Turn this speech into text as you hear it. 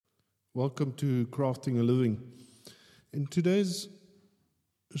Welcome to Crafting a Living. In today's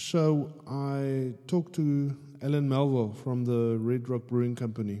show, I talked to Alan Melville from the Red Rock Brewing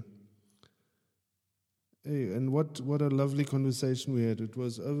Company. Hey, and what a lovely conversation we had. It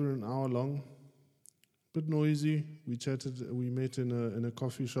was over an hour long, bit noisy. We chatted, we met in a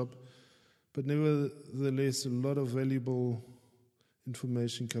coffee shop, but nevertheless, a lot of valuable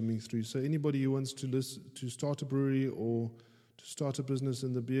information coming through. So anybody who wants to start a brewery or to start a business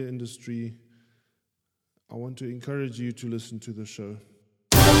in the beer industry, I want to encourage you to listen to the show.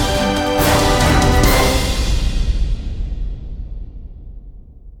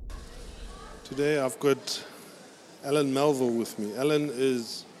 Today I've got Alan Melville with me. Alan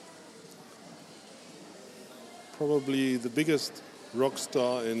is probably the biggest rock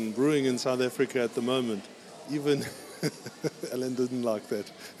star in brewing in South Africa at the moment. Even Alan didn't like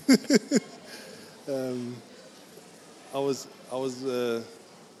that.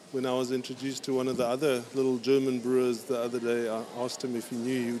 When I was introduced to one of the other little German brewers the other day, I asked him if he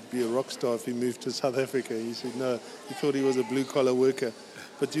knew he would be a rock star if he moved to South Africa. He said no, he thought he was a blue-collar worker.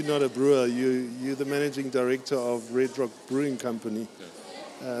 But you're not a brewer, you're the managing director of Red Rock Brewing Company.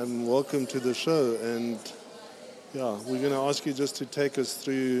 Welcome to the show, and yeah, we're going to ask you just to take us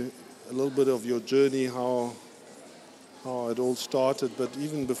through a little bit of your journey, how it all started, but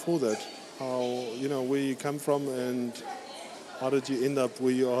even before that, where you come from and how did you end up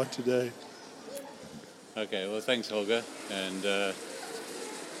where you are today? Okay, well, thanks, Holger, and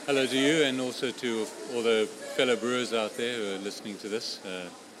hello to you and also to all the fellow brewers out there who are listening to this.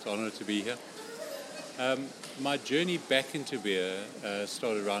 It's an honor to be here. My journey back into beer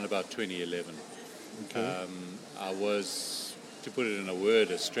started around about 2011. Okay. I was, to put it in a word,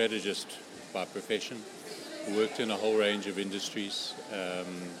 a strategist by profession. Worked in a whole range of industries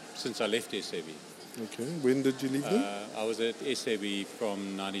since I left SAB. Okay. When did you leave them? I was at SAB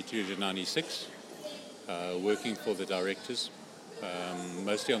from 92 to 96, working for the directors,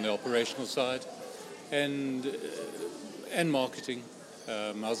 mostly on the operational side and marketing.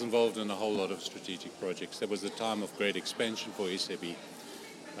 I was involved in a whole lot of strategic projects. There was a time of great expansion for SAB,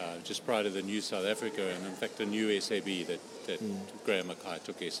 just prior to the new South Africa, and in fact the new SAB that Graham Mackay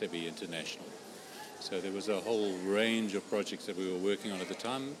took SAB international. So there was a whole range of projects that we were working on at the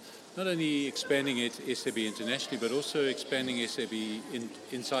time, not only expanding it SAB internationally, but also expanding SAB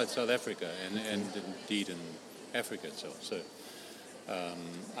inside South Africa and indeed in Africa itself. So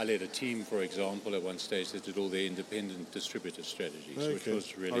I led a team, for example, at one stage that did all the independent distributor strategies, which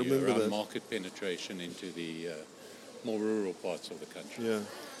was really around market penetration into the more rural parts of the country.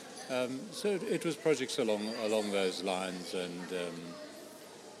 Yeah. So it was projects along those lines, and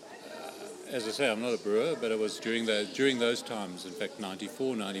as I say, I'm not a brewer, but it was during those times, in fact,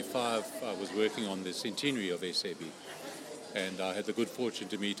 94, 95, I was working on the centenary of SAB. And I had the good fortune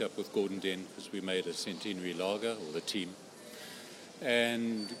to meet up with Gordon Den, because we made a centenary lager, or the team.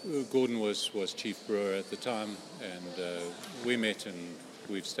 And Gordon was chief brewer at the time, and we met and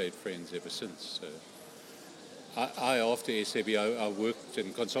we've stayed friends ever since. So after SAB, I worked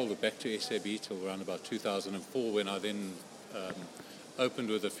and consulted back to SAB till around about 2004, when I then opened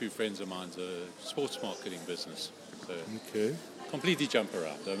with a few friends of mine a sports marketing business. So completely jump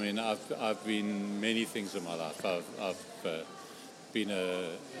around. I mean, I've been many things in my life. I've been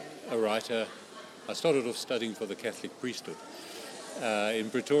a writer. I started off studying for the Catholic priesthood in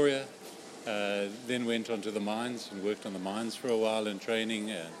Pretoria, then went on to the mines and worked on the mines for a while in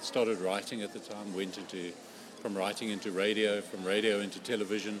training, started writing at the time, from writing into radio, from radio into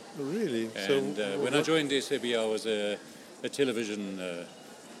television. Oh, really? And when I joined SAB, I was a television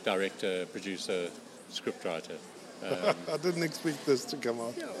director, producer, scriptwriter. I didn't expect this to come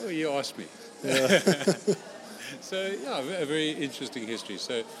out. Yeah, well, you asked me. Yeah. So, yeah, a very interesting history.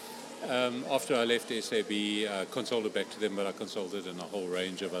 So, after I left SAB, I consulted back to them, but I consulted in a whole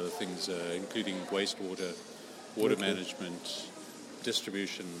range of other things, including wastewater, water management,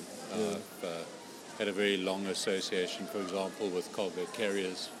 distribution. I've had a very long association, for example, with Colgate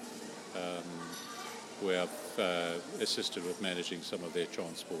Carriers, where I've assisted with managing some of their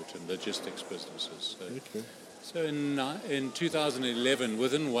transport and logistics businesses. So in 2011,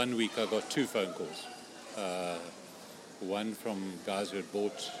 within 1 week, I got 2 phone calls. One from guys who had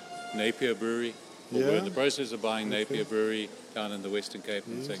bought Napier Brewery, or were in the process of buying Napier Brewery down in the Western Cape,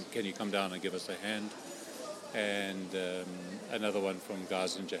 and saying, can you come down and give us a hand? And another one from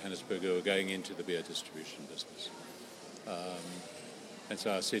guys in Johannesburg who were going into the beer distribution business. And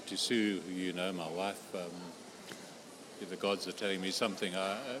so I said to Sue, who you know, my wife, the gods are telling me something.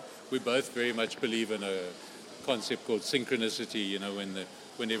 We both very much believe in a concept called synchronicity. You know,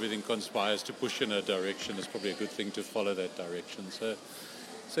 when everything conspires to push in a direction, it's probably a good thing to follow that direction.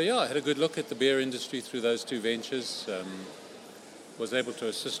 So yeah, I had a good look at the beer industry through those two ventures. Was able to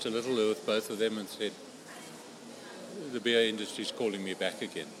assist a little with both of them, and said the beer industry is calling me back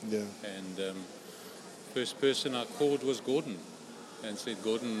again. Yeah. And first person I called was Gordon, and said,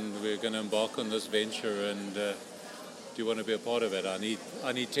 Gordon, we're going to embark on this venture, and do you want to be a part of it? I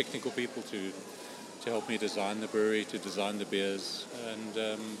need technical people to help me design the brewery, to design the beers.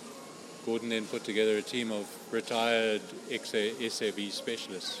 And Gordon then put together a team of retired ex-SAB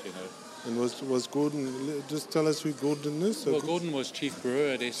specialists, you know. And was Gordon, just tell us who Gordon is. Well, Gordon was chief brewer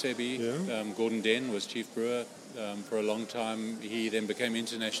at SAB. Yeah. Gordon Den was chief brewer for a long time. He then became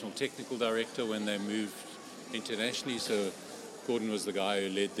international technical director when they moved internationally. So Gordon was the guy who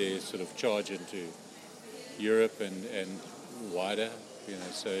led their sort of charge into Europe and wider. You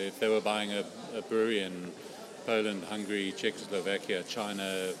know, so if they were buying a brewery in Poland, Hungary, Czechoslovakia,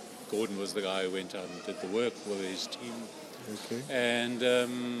 China, Gordon was the guy who went out and did the work with his team. Okay. And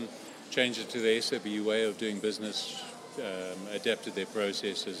changed it to the SAB way of doing business, adapted their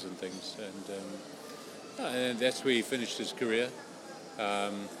processes and things. And that's where he finished his career.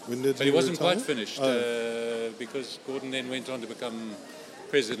 But he wasn't retire? quite finished because Gordon then went on to become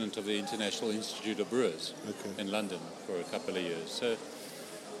president of the International Institute of Brewers in London for a couple of years. So,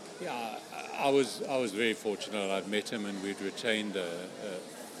 yeah, I was very fortunate. I'd met him and we'd retained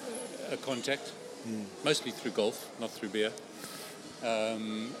a contact, mostly through golf, not through beer. So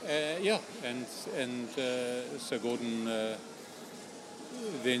Gordon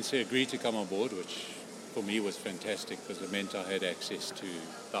then agreed to come on board, which for me was fantastic because it meant I had access to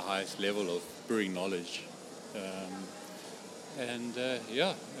the highest level of brewing knowledge.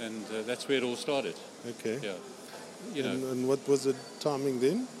 That's where it all started. Okay. Yeah. You know, and what was the timing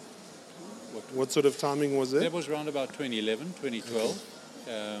then? What sort of timing was it? That was around about 2011, 2012.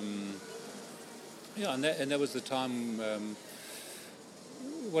 And that was the time.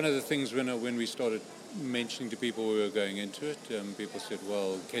 One of the things when we started mentioning to people we were going into it, people said,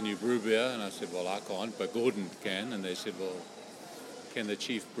 well, can you brew beer? And I said, well, I can't, but Gordon can. And they said, well, can the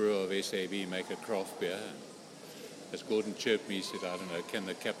chief brewer of SAB make a craft beer? And as Gordon chirped me, he said, I don't know, can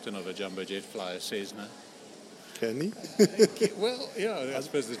the captain of a jumbo jet fly a Cessna? Can he? Well, yeah, I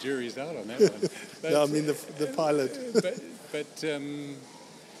suppose the jury's out on that one. But, no, I mean the pilot.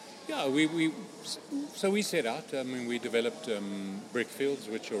 So we set out. I mean, we developed Brickfields,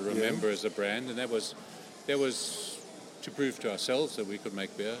 which you'll remember as a brand, and that was to prove to ourselves that we could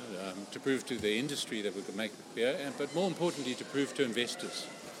make beer, to prove to the industry that we could make beer, but more importantly, to prove to investors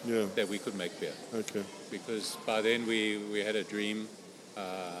that we could make beer. Okay. Because by then we had a dream.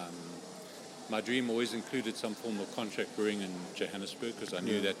 My dream always included some form of contract brewing in Johannesburg because I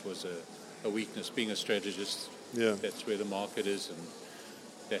knew that was a weakness. Being a strategist, that's where the market is, and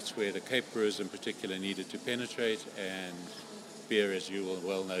that's where the Cape brewers in particular needed to penetrate, and beer, as you will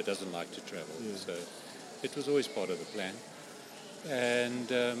well know, doesn't like to travel. Yeah. So it was always part of the plan. And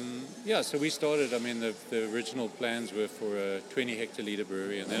so we started. I mean, the original plans were for a 20 hectoliter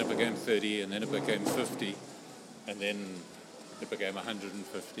brewery, and then it became 30, and then it became 50, and then it became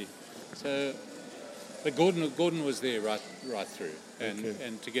 150. So, but Gordon was there right through,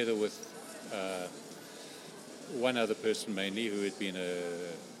 and together with one other person mainly who had been an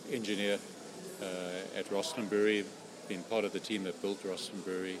engineer at Rosslyn Brewery, been part of the team that built Rosslyn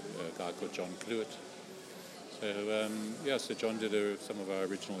Brewery, a guy called John Cluett. So John did some of our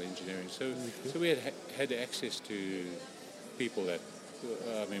original engineering. So we had access to people that,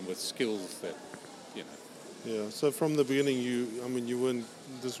 with skills that, you know. Yeah. So from the beginning, you weren't.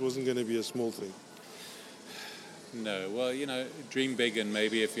 This wasn't going to be a small thing. No. Well, you know, dream big, and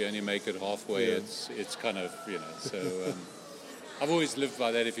maybe if you only make it halfway, it's kind of, you know. So I've always lived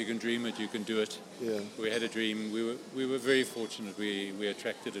by that. If you can dream it, you can do it. Yeah. We had a dream. We were very fortunate. We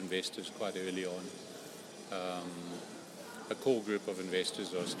attracted investors quite early on. A core group of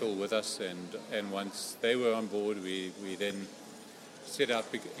investors are still with us, and once they were on board, we then set out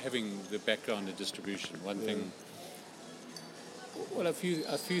having the background in distribution. A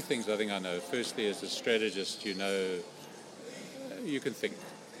few things I think I know. Firstly, as a strategist, you know, you can think.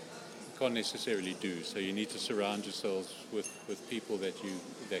 You can't necessarily do. So you need to surround yourselves with people that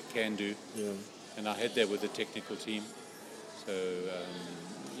can do. Yeah. And I had that with the technical team. So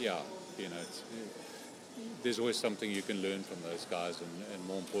you know, there's always something you can learn from those guys, and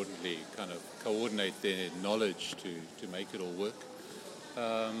more importantly, kind of coordinate their knowledge to make it all work.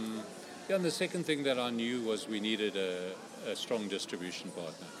 And the second thing that I knew was we needed a strong distribution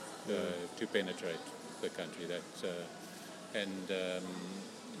partner to penetrate the country.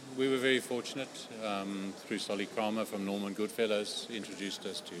 We were very fortunate through Solly Kramer from Norman Goodfellows introduced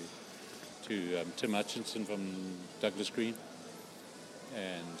us to Tim Hutchinson from Douglas Green.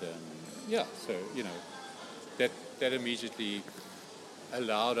 And so that immediately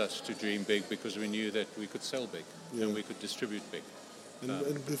allowed us to dream big because we knew that we could sell big and we could distribute big.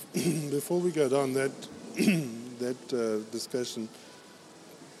 And before we go down that discussion,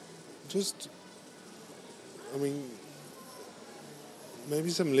 just, maybe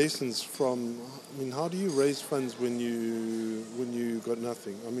some lessons from, how do you raise funds when you got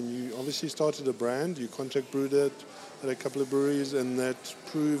nothing? You obviously started a brand, you contract brewed it at a couple of breweries, and that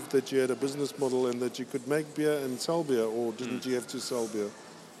proved that you had a business model and that you could make beer and sell beer, or didn't you have to sell beer?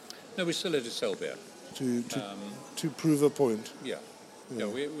 No, we still had to sell beer. To prove a point. Yeah,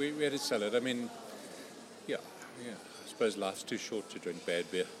 we had to sell it. I suppose life's too short to drink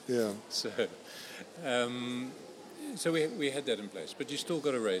bad beer. Yeah. So we had that in place, but you still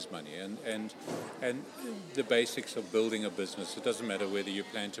got to raise money, and the basics of building a business. It doesn't matter whether you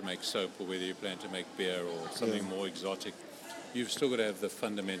plan to make soap or whether you plan to make beer or something more exotic. You've still got to have the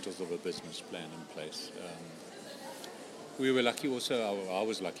fundamentals of a business plan in place. We were lucky also, I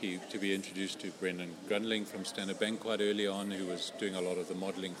was lucky to be introduced to Brendan Grundling from Standard Bank quite early on, who was doing a lot of the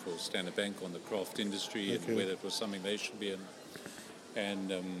modelling for Standard Bank on the craft industry and whether it was something they should be in.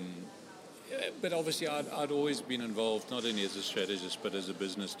 And but obviously I'd always been involved, not only as a strategist, but as a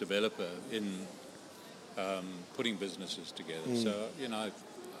business developer in putting businesses together. So,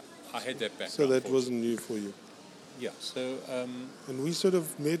 I had that background. So that wasn't new for you? Yeah, so... and we sort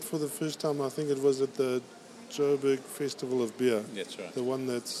of met for the first time, I think it was at the Joburg Festival of Beer. That's right. The one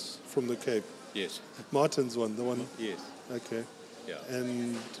that's from the Cape. Yes. Martin's one, the one? Yes. Okay. Yeah.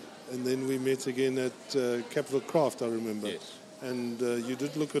 And then we met again at Capital Craft, I remember. Yes. And you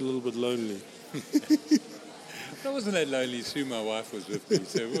did look a little bit lonely. I wasn't that lonely. Sue, my wife, was with me,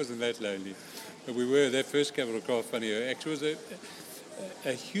 so it wasn't that lonely. But we were, that first Capital Craft, funny, actually was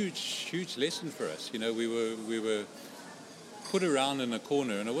a huge lesson for us. We were put around in a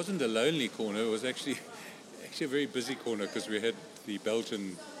corner, and it wasn't a lonely corner. It was actually a very busy corner because we had the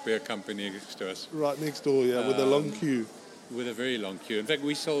Belgian beer company next to us. Right next door, yeah, with a long queue. With a very long queue. In fact,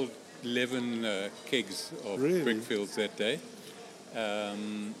 we sold 11 kegs of Brickfields that day.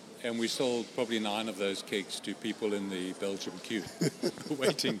 And we sold probably 9 of those kegs to people in the Belgium queue,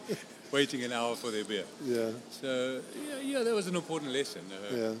 waiting an hour for their beer. Yeah. So, that was an important lesson.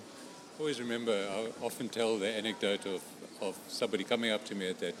 Yeah. Always remember, I often tell the anecdote of somebody coming up to me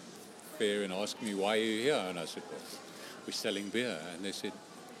at that fair and asking me, why are you here? And I said, well, we're selling beer. And they said,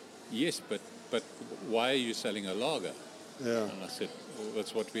 yes, but why are you selling a lager? Yeah. And I said, well,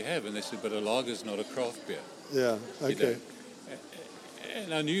 that's what we have. And they said, but a lager is not a craft beer. Yeah, okay.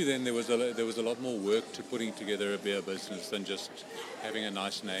 And I knew then there was a lot more work to putting together a beer business than just having a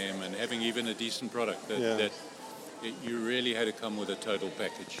nice name and having even a decent product. That you really had to come with a total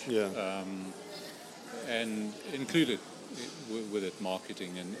package. Yeah. And included with it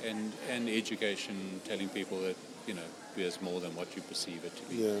marketing and education, telling people that beer's more than what you perceive it to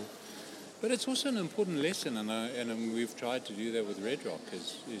be. Yeah. But it's also an important lesson, and we've tried to do that with Red Rock.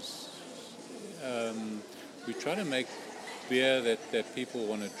 We try to make beer that people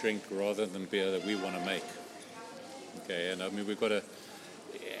want to drink rather than beer that we want to make. Okay, and we've got to,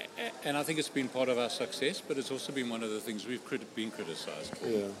 and I think it's been part of our success, but it's also been one of the things we've been criticized for.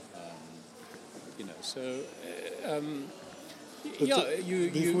 Yeah.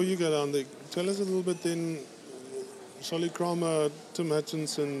 Before you go down there, tell us a little bit then, Solly Kramer, Tim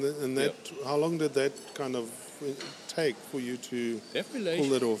Hutchinson, and that. Yep. How long did that kind of take for you to pull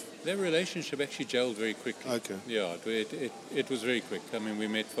that off? That relationship actually gelled very quickly. Okay. Yeah, it was very quick. We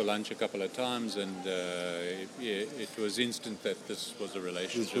met for lunch a couple of times, and it was instant that this was a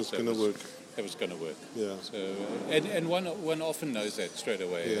relationship. This was going to work. That was going to work. Yeah. So, and one often knows that straight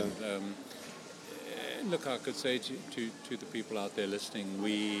away. Yeah. And look, I could say to the people out there listening,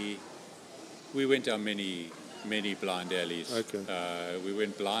 we went down many blind alleys. Okay. We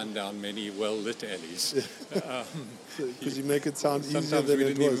went blind down many well-lit alleys. Because you make it sound easier than it was. Sometimes we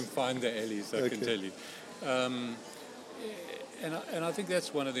didn't even find the alleys, I can tell you. And I think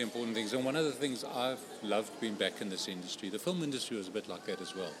that's one of the important things. And one of the things I've loved being back in this industry, the film industry was a bit like that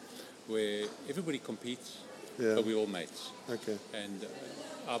as well, where everybody competes, but we're all mates. Okay. And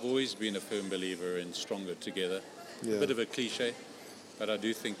I've always been a firm believer in stronger together. Yeah. A bit of a cliche, but I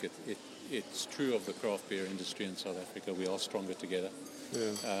do think it's true of the craft beer industry in South Africa. We are stronger together.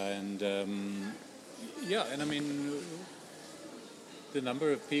 Yeah. And I mean, the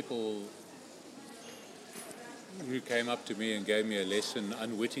number of people who came up to me and gave me a lesson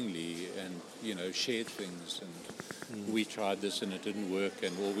unwittingly and, shared things and we tried this and it didn't work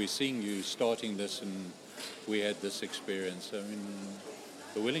or we're seeing you starting this and we had this experience. I mean,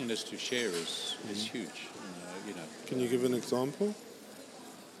 the willingness to share is huge. Can you give an example?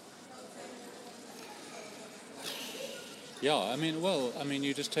 Yeah, I mean,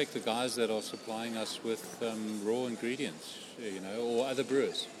 you just take the guys that are supplying us with raw ingredients, or other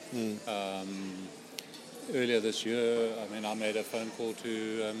brewers. Earlier this year, I made a phone call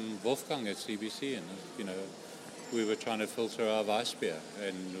to Wolfgang at CBC, and we were trying to filter our Weiss beer,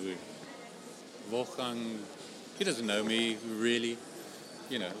 and Wolfgang, he doesn't know me really.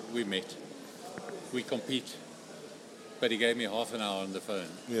 We met, we compete, but he gave me half an hour on the phone.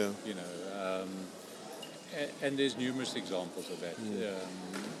 Yeah. And there's numerous examples of that.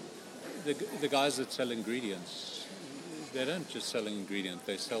 The guys that sell ingredients, they don't just sell ingredients,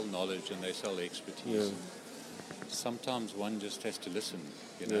 they sell knowledge and they sell expertise. Yeah. Sometimes one just has to listen,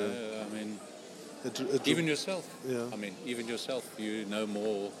 Yeah. Even yourself. Yeah. Even yourself, you know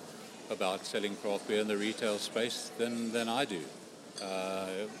more about selling craft beer in the retail space than I do.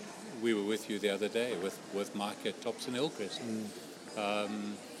 We were with you the other day with Mike at Thompson Hillcrest.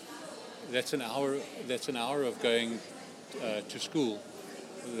 That's an hour of going to school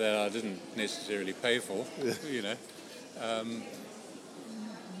that I didn't necessarily pay for,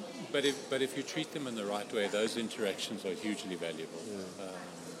 But if you treat them in the right way, those interactions are hugely valuable.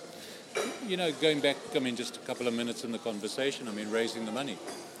 Yeah. Going back, just a couple of minutes in the conversation, raising the money.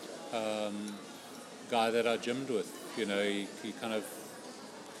 Guy that I gymmed with, he kind of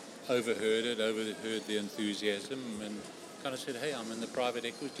overheard the enthusiasm and kind of said, hey, I'm in the private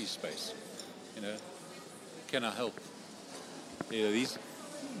equity space. Can I help?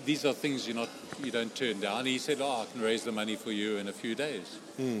 These are things you don't turn down. He said, I can raise the money for you in a few days.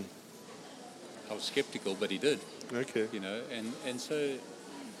 I was skeptical, but he did. Okay. And so,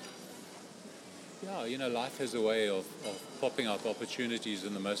 life has a way of popping up opportunities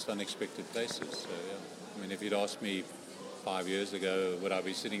in the most unexpected places. So, if you'd asked me 5 years ago, would I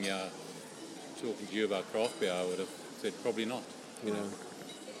be sitting here talking to you about craft beer, I would have said probably not.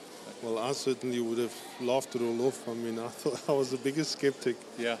 Well, I certainly would have laughed it all off. I thought I was the biggest skeptic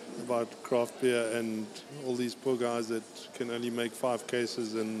about craft beer and all these poor guys that can only make 5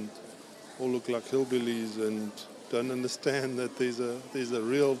 cases and all look like hillbillies and don't understand that there's a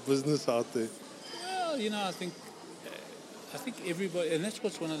real business out there. Well, I think everybody, and that's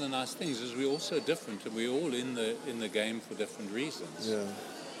what's one of the nice things, is we're all so different and we're all in the game for different reasons. Yeah.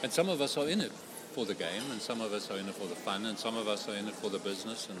 And some of us are in it for the game, and some of us are in it for the fun, and some of us are in it for the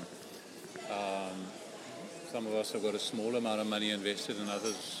business, and some of us have got a small amount of money invested, and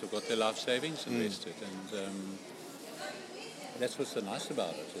others have got their life savings invested, and that's what's so nice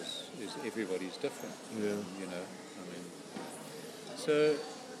about it is everybody's different. Yeah. So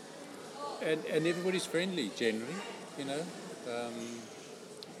and everybody's friendly generally.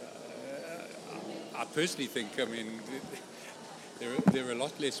 I personally think there are a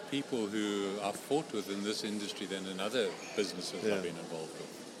lot less people who I've fought with in this industry than in other businesses I've been involved with.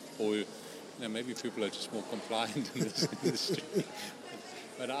 Or maybe people are just more compliant in this industry.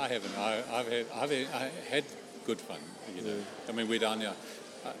 But I haven't. I had good fun. We're down here.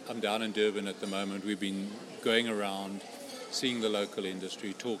 I'm down in Durban at the moment. We've been going around, seeing the local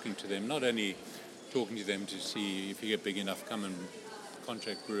industry, talking to them. Not only talking to them to see if you get big enough, come and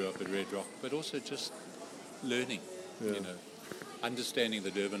contract brew up at Red Rock, but also just learning. Understanding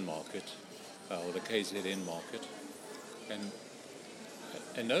the Durban market or the KZN market, and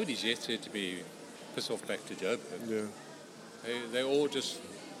nobody's yet said to me, piss off back to Joburg. Yeah. They all just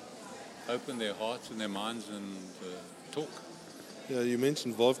open their hearts and their minds and talk. Yeah, you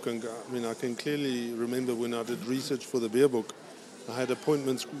mentioned Wolfgang. I can clearly remember when I did research for the beer book, I had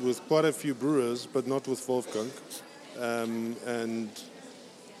appointments with quite a few brewers, but not with Wolfgang. And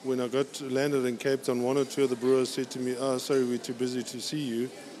when I landed in Cape Town, 1 or 2 of the brewers said to me, "Oh, sorry, we're too busy to see you."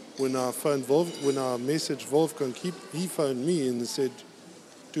 When I messaged Wolfgang, he phoned me and said,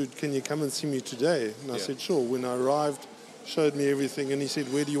 "Dude, can you come and see me today?" And I said, "Sure." When I arrived, showed me everything, and he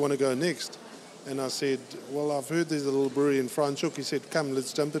said, "Where do you want to go next?" And I said, "Well, I've heard there's a little brewery in Franschhoek." He said, "Come,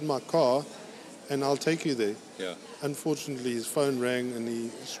 let's jump in my car and I'll take you there." Yeah. Unfortunately, his phone rang and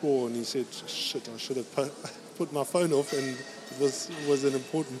he swore and he said, "Shit, I should have put my phone off," and it was an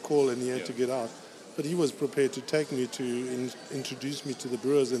important call and he had to get out. But he was prepared to take me to introduce me to the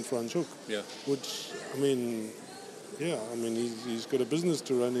brewers in Franschhoek. Yeah. Which, he's got a business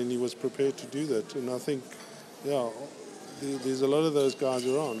to run and he was prepared to do that. And I think, there's a lot of those guys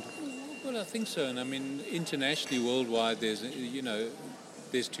around. Well, I think so. And internationally, worldwide, there's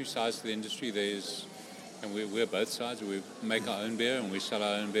 2 sides to the industry. And we're both sides. We make our own beer and we sell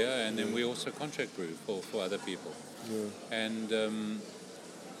our own beer, and then we also contract brew for other people. Yeah.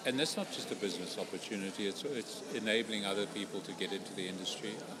 And that's not just a business opportunity. It's enabling other people to get into the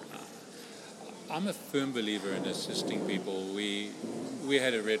industry. I'm a firm believer in assisting people. We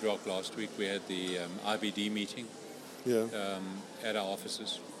had a Red Rock last week. We had the IBD meeting, Yeah. at our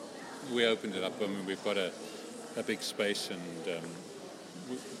offices. We opened it up. I mean, we've got a big space, and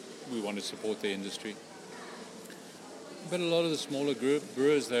we want to support the industry. But a lot of the smaller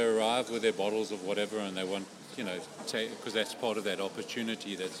brewers, they arrive with their bottles of whatever, and they want, because that's part of that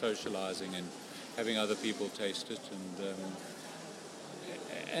opportunity, that socializing and having other people taste it,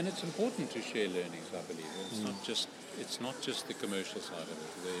 and it's important to share learnings, I believe. It's not just the commercial side of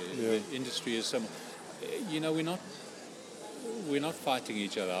it. The industry is we're not fighting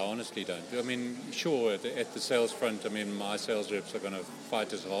each other. I honestly don't. I mean, sure, at the sales front, I mean, my sales reps are going to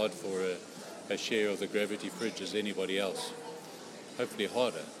fight as hard for a share of the Gravity fridge as anybody else. Hopefully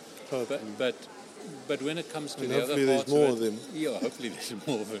harder. But when it comes to the other parts of them. Yeah, hopefully there's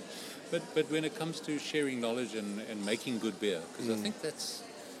more of it. But when it comes to sharing knowledge and making good beer, because I think that's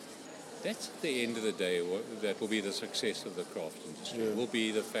at the end of the day that will be the success of the craft industry. Will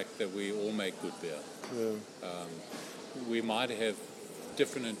be the fact that we all make good beer. Yeah. We might have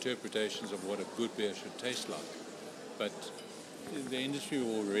different interpretations of what a good beer should taste like, but the industry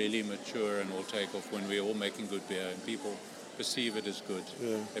will really mature and will take off when we're all making good beer and people perceive it as good.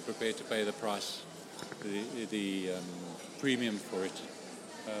 Yeah. They're prepared to pay the price, the premium for it.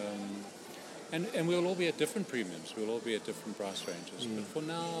 And we'll all be at different premiums. We'll all be at different price ranges. But for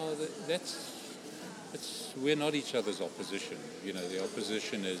now, we're not each other's opposition. You know, the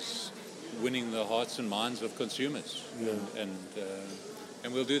opposition is winning the hearts and minds of consumers,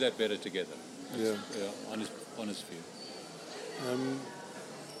 and we'll do that better together. Honest view.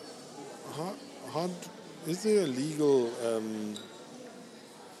 Is there a legal?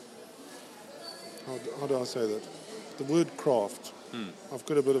 How do I say that? The word craft. I've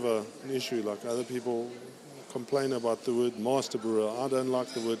got a bit of an issue. Like other people complain about the word master brewer. I don't like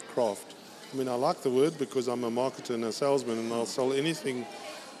the word craft. I mean, I like the word because I'm a marketer and a salesman, and I'll sell anything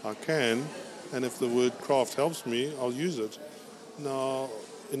I can, and if the word craft helps me, I'll use it. Now,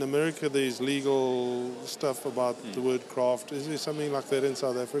 in America, there's legal stuff about the word craft. Is there something like that in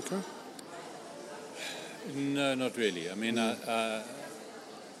South Africa? No, not really. I mean,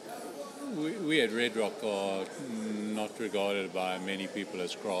 we at Red Rock are not regarded by many people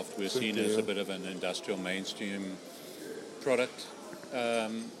as craft. We're seen as a bit of an industrial mainstream product.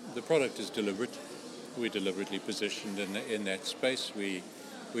 The product is deliberate. We're deliberately positioned in that space.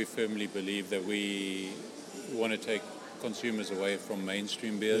 We firmly believe that we want to take consumers away from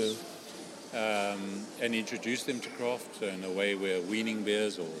mainstream beers and introduce them to craft in a way where weaning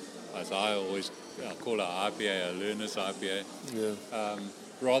beers, or as I always call our IPA, our learner's IPA,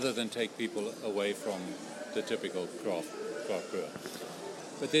 rather than take people away from the typical craft brewer.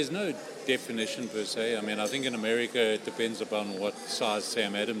 But there's no definition per se. I mean, I think in America it depends upon what size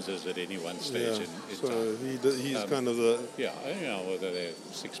Sam Adams is at any one stage in so time. He's kind of the... Yeah, I don't know whether they're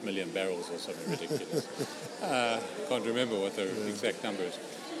 6 million barrels or something ridiculous. Can't remember what the exact number is.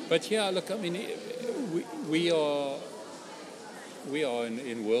 But yeah, look, I mean, we are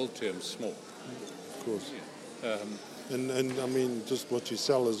in world terms small. Of course. And I mean, just what you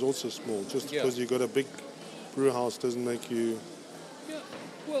sell is also small. Just because you've got a big brew house doesn't make you... Yeah,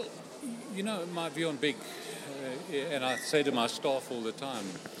 well, you know, my view on big, and I say to my staff all the time,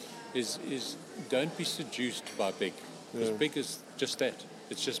 is don't be seduced by big. Because big is just that.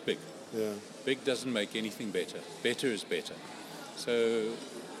 It's just big. Yeah. Big doesn't make anything better. Better is better. So,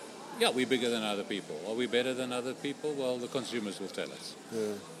 yeah, we're bigger than other people. Are we better than other people? Well, the consumers will tell us.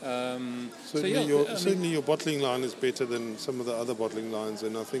 Yeah. Certainly your bottling line is better than some of the other bottling lines,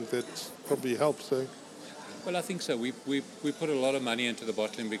 and I think that probably helps, eh? Well, I think so. We put a lot of money into the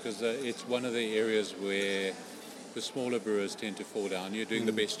bottling because it's one of the areas where the smaller brewers tend to fall down. You're doing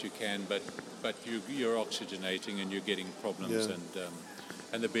the best you can, but you're oxygenating and you're getting problems,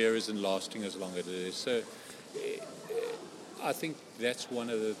 and the beer isn't lasting as long as it is. So I think that's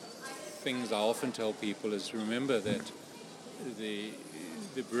one of the things I often tell people is remember that the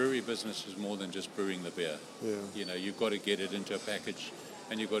brewery business is more than just brewing the beer. Yeah. You know, you've got to get it into a package,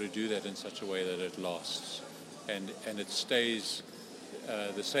 and you've got to do that in such a way that it lasts. And it stays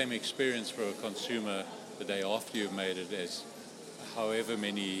the same experience for a consumer the day after you've made it as however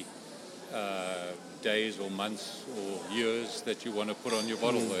many days or months or years that you want to put on your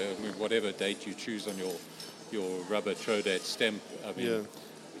bottle. I mean, whatever date you choose on your rubber Trodat stamp. I mean,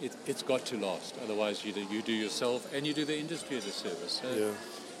 it's got to last. Otherwise, you do yourself and you do the industry a disservice. So,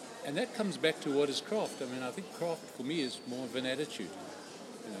 and that comes back to what is craft. I mean, I think craft for me is more of an attitude.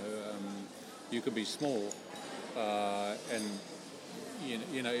 You can be small, and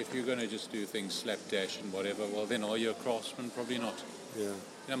you know, if you're going to just do things slapdash and whatever, well, then are you a craftsman? Probably not. Yeah. You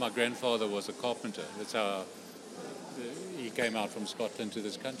know, my grandfather was a carpenter. That's how he came out from Scotland to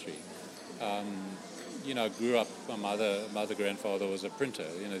this country, I grew up. My mother, grandfather was a printer.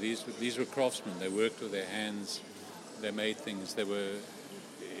 These were craftsmen. They worked with their hands. They made things.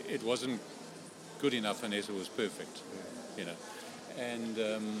 It wasn't good enough unless it was perfect. And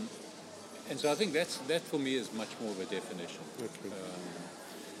so I think that for me is much more of a definition. Okay.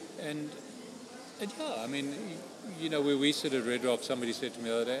 And yeah, I mean, where we sit at Red Rock, somebody said to me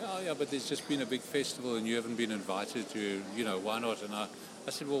the other day, "Oh yeah, but there's just been a big festival and you haven't been invited to. Why not?" And I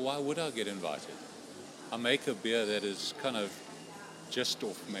said, "Well, why would I get invited? I make a beer that is kind of just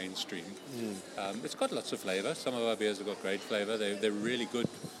off mainstream. It's got lots of flavor. Some of our beers have got great flavor. They're really good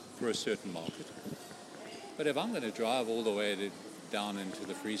for a certain market. But if I'm going to drive all the way down into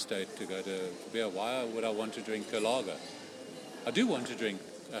the Free State to go to beer, why would I want to drink a lager? I do want to drink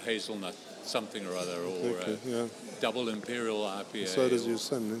a hazelnut something or other, or a double imperial IPA. So does your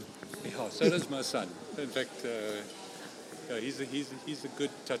son, eh? Yeah, so does my son. In fact, he's a good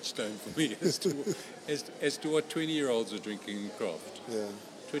touchstone for me as to what 20-year-olds are drinking craft. Yeah.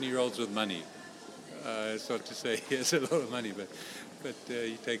 20-year-olds with money. It's not to say he has a lot of money, but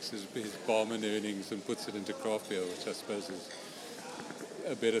he takes his barman earnings and puts it into craft beer, which I suppose is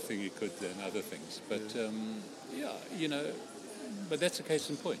a better thing he could than other things. But but that's a case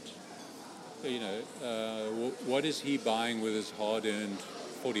in point. What is he buying with his hard-earned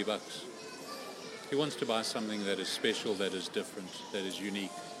 $40? He wants to buy something that is special, that is different, that is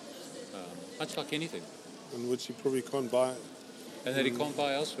unique, much like anything. And which he probably can't buy. And that he can't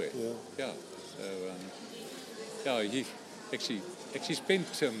buy elsewhere. Yeah. So, he actually spent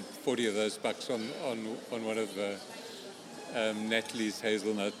 40 of those bucks on one of Natalie's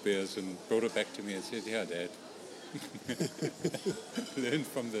hazelnut beers and brought it back to me and said, "Yeah, Dad, learn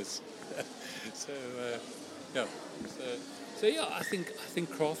from this." I think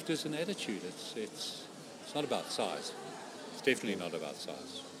craft is an attitude. It's not about size. It's definitely not about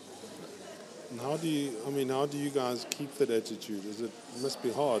size. And how do you guys keep that attitude? It must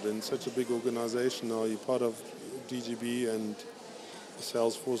be hard in such a big organization now. You're part of DGB and a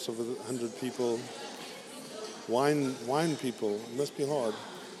sales force of 100 people. Wine people, it must be hard.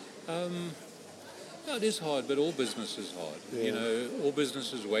 No, it is hard, but all business is hard. Yeah. All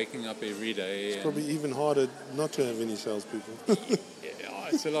business is waking up every day. It's probably even harder not to have any salespeople.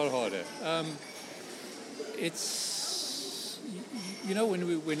 It's a lot harder. It's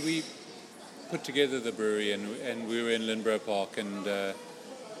when we put together the brewery and we were in Lindborough Park, and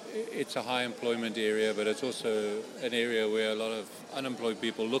it's a high employment area, but it's also an area where a lot of unemployed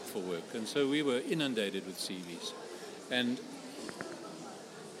people look for work, and so we were inundated with CVs, and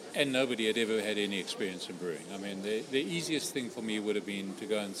nobody had ever had any experience in brewing. I mean, the easiest thing for me would have been to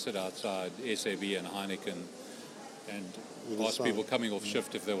go and sit outside SAB and Heineken and ask people coming off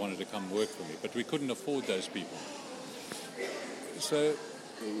shift if they wanted to come work for me, but we couldn't afford those people. So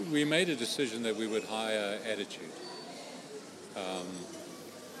we made a decision that we would hire Attitude.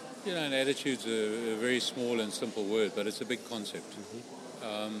 And attitude's a very small and simple word, but it's a big concept.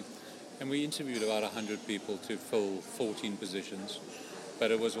 And we interviewed about 100 people to fill 14 positions,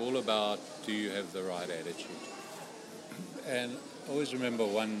 but it was all about, do you have the right attitude? And I always remember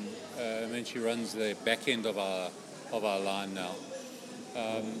one, she runs the back end of our line now.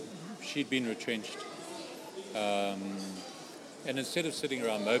 She'd been retrenched. And instead of sitting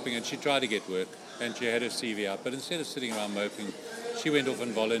around moping, and she tried to get work, and she had her CV out, but instead of sitting around moping, she went off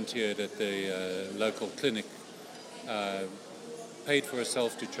and volunteered at the local clinic, paid for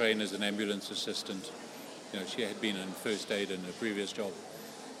herself to train as an ambulance assistant. She had been in first aid in her previous job.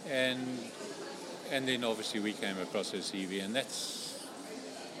 And then obviously we came across her CV, and that's,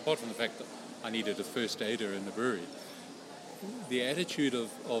 apart from the fact that I needed a first aider in the brewery, the attitude of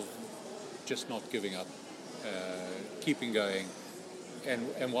just not giving up, keeping going,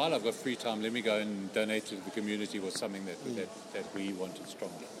 and while I've got free time, let me go and donate to the community was something that we wanted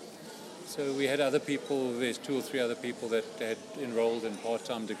strongly. So we had other people, there's 2 or 3 other people that had enrolled in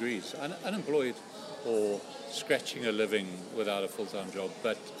part-time degrees, unemployed or scratching a living without a full-time job,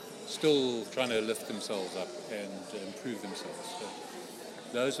 but still trying to lift themselves up and improve themselves. So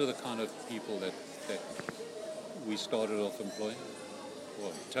those are the kind of people that we started off employing.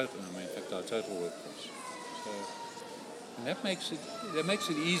 Well, in fact, our total workforce. So, and that makes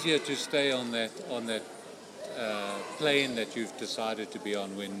it easier to stay on that plane that you've decided to be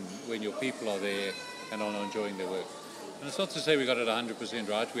on when your people are there and are enjoying their work. And it's not to say we got it 100%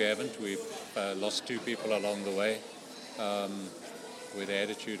 right. We haven't. We've lost 2 people along the way, where the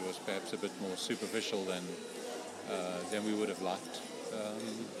attitude was perhaps a bit more superficial than we would have liked.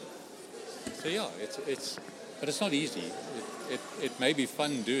 But it's not easy. It may be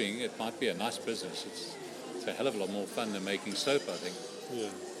fun doing. It might be a nice business. It's a hell of a lot more fun than making soap, I think. Yeah.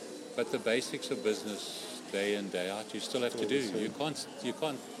 But the basics of business, day in, day out, you still have to do. You can't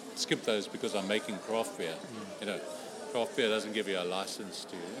skip those because I'm making craft beer. You know, craft beer doesn't give you a license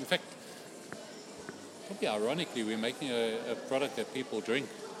to. In fact, probably ironically, we're making a product that people drink.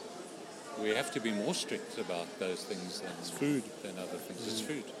 We have to be more strict about those things than food, than other things. It's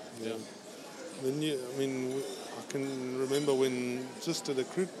food. Yeah. Then I can remember when just at a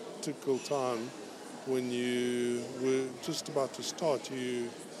critical time when you were just about to start,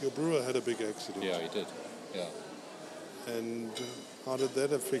 your brewer had a big accident. Yeah, he did. Yeah. And how did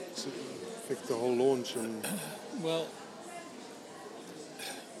that affect the whole launch? And well,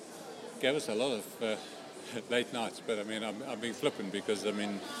 gave us a lot of late nights, but I mean, I'm being flippant because I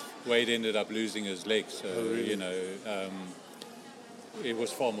mean, Wade ended up losing his leg, so really? You know, it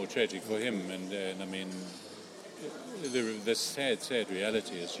was far more tragic for him. And I mean, the sad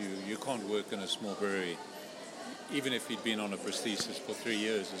reality is you can't work in a small brewery, even if he'd been on a prosthesis for 3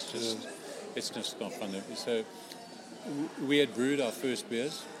 years. It's just not fun. So we had brewed our first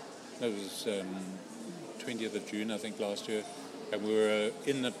beers. That was 20th of June, I think, last year, and we were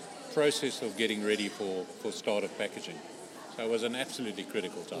in the process of getting ready for start of packaging. So it was an absolutely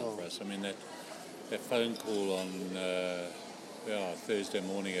critical time for us. I mean, that phone call on Thursday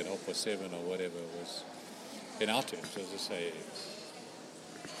morning at 7:30 or whatever was, in our terms, as I say,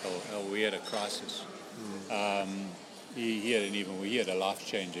 we had a crisis. He had a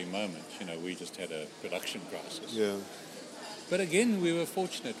life-changing moment. You know, we just had a production crisis. Yeah. But again, we were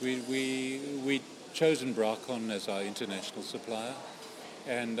fortunate. We'd chosen Bracon as our international supplier.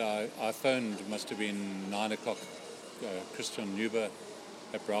 And I phoned, must have been 9 o'clock, Christian Nuber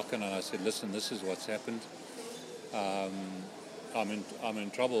at Bracon, and I said, listen, this is what's happened. I'm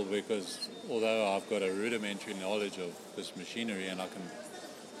in trouble because although I've got a rudimentary knowledge of this machinery and I can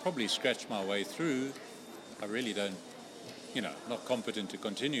probably scratch my way through, I really don't, not competent to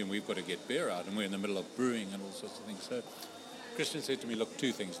continue, and we've got to get beer out, and we're in the middle of brewing and all sorts of things. So Christian said to me, look,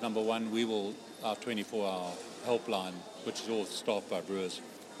 two things. Number one, our 24-hour helpline, which is all staffed by brewers,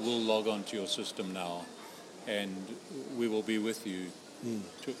 will log on to your system now, and we will be with you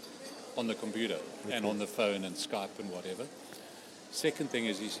on the computer and on the phone and Skype and whatever. Second thing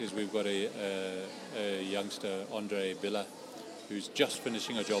is, he says, we've got a youngster, Andre Billa, who's just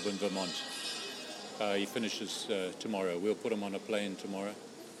finishing a job in Vermont. He finishes tomorrow. We'll put him on a plane tomorrow,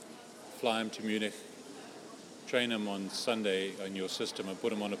 fly him to Munich, train him on Sunday on your system, and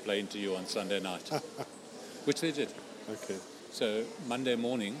put him on a plane to you on Sunday night, which they did. Okay. So Monday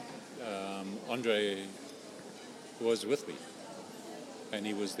morning, Andre was with me, and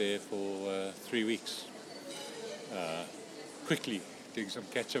he was there for 3 weeks, quickly doing some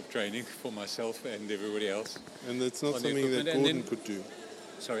catch-up training for myself and everybody else. And it's not something that Gordon could do.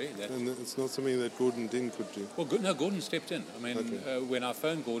 Sorry? And it's not something that Gordon Dinh could do. Well, no, Gordon stepped in. I mean, when I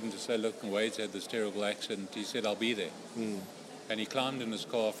phoned Gordon to say, look, Wade's had this terrible accident, he said, I'll be there. And he climbed in his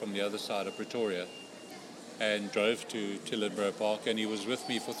car from the other side of Pretoria and drove to Tillinborough Park, and he was with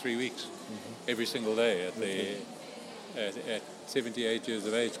me for 3 weeks, every single day at 78 years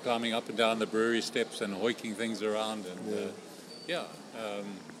of age, climbing up and down the brewery steps and hoiking things around. And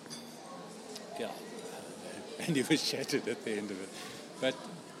and he was shattered at the end of it.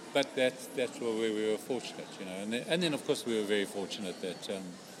 But that's where we were fortunate, And then of course we were very fortunate that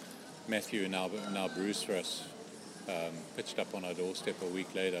Matthew, now Bruce for us, pitched up on our doorstep a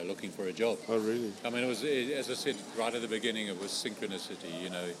week later looking for a job. Oh, really? I mean, as I said right at the beginning, it was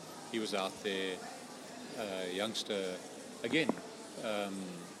synchronicity. He was out there, youngster, again,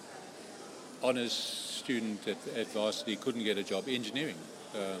 honours student at varsity, couldn't get a job, engineering,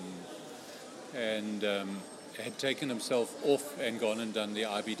 and had taken himself off and gone and done the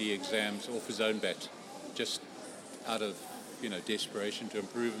IBD exams off his own bat, just out of desperation to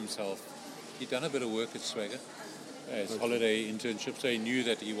improve himself. He'd done a bit of work at Swagger as holiday internship, so he knew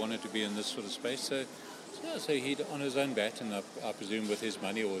that he wanted to be in this sort of space. So he'd, on his own bat, and I presume with his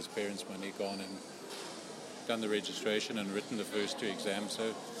money or his parents' money, gone and done the registration and written the first 2 exams.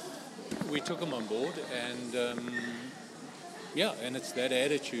 So we took him on board, and and it's that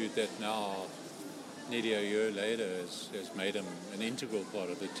attitude that now, nearly a year later, has made him an integral part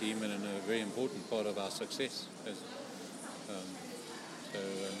of the team and a very important part of our success.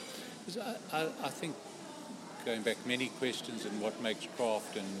 I think, going back many questions and what makes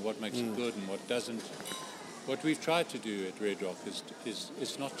craft and what makes it good and what doesn't, what we've tried to do at Red Rock is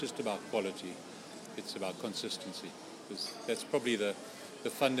it's not just about quality, it's about consistency. That's probably the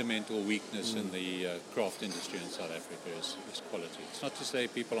fundamental weakness in the craft industry in South Africa is quality. It's not to say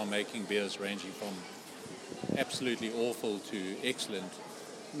people are making beers ranging from absolutely awful to excellent.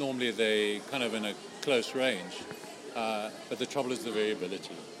 Normally they kind of in a close range, but the trouble is the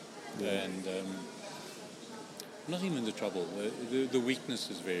variability. And not even the trouble. The weakness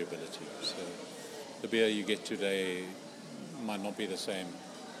is variability. So the beer you get today might not be the same.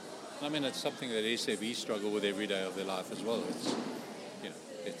 I mean, it's something that SAB struggle with every day of their life as well.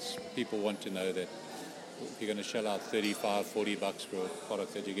 It's people want to know that if you're going to shell out $35, $40 for a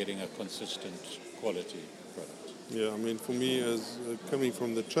product, that you're getting a consistent quality product. Yeah, I mean, for me, as coming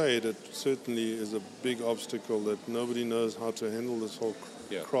from the trade, it certainly is a big obstacle that nobody knows how to handle this whole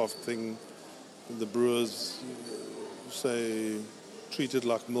craft thing. The brewers say treat it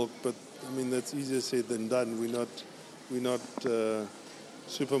like milk, but I mean that's easier said than done. We're not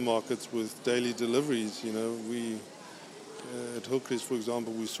supermarkets with daily deliveries. You know, we at Hillcrest, for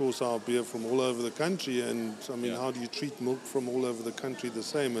example, we source our beer from all over the country, and I mean, how do you treat milk from all over the country the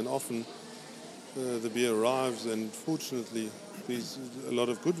same? And often the beer arrives, and fortunately, there's a lot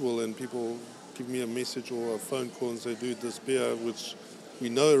of goodwill, and people give me a message or a phone call and say, "Dude, this beer, which we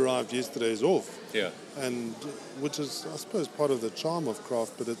know arrived yesterday, is off." Yeah. And which is, I suppose, part of the charm of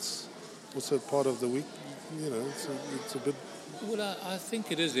craft, but it's also part of the week. You know, it's a bit. Well, I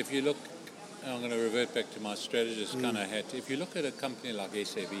think it is. If you look, I'm going to revert back to my strategist kind of hat. If you look at a company like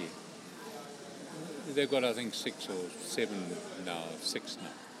SAB, they've got, I think, 6 or 7 now, 6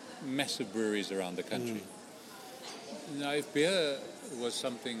 now, massive breweries around the country. Now, if beer was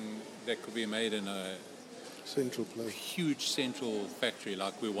something that could be made in a central place, huge central factory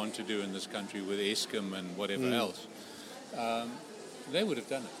like we want to do in this country with Eskom and whatever else, they would have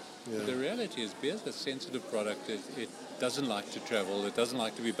done it. Yeah. But the reality is beer is a sensitive product. It doesn't like to travel. It doesn't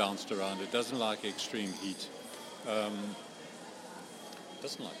like to be bounced around. It doesn't like extreme heat.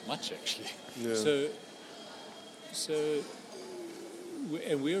 Doesn't like much, actually. Yeah.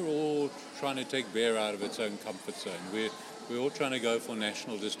 And we're all trying to take beer out of its own comfort zone. We're all trying to go for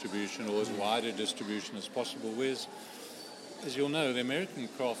national distribution or as wide a distribution as possible. Whereas, as you'll know, the American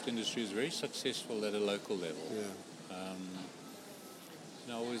craft industry is very successful at a local level. Yeah.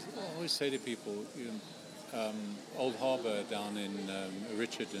 I always say to people, Old Harbour down in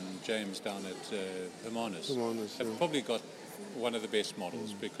Richard and James down at Hermanus have probably got one of the best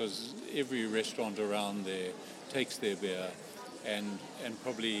models because every restaurant around there takes their beer and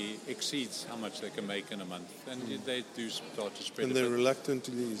probably exceeds how much they can make in a month. And they do start to spread. And they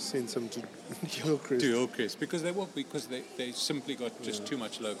reluctantly send some to Hillcrest. To Hillcrest because they simply got just too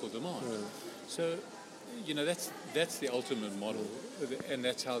much local demand. Yeah. So, you know, that's the ultimate model, and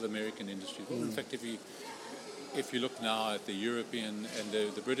that's how the American industry works. In fact, if you look now at the European and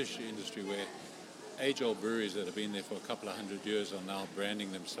the British industry, where age-old breweries that have been there for a couple of 100 years are now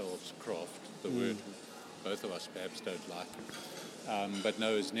branding themselves craft, the word both of us perhaps don't like, but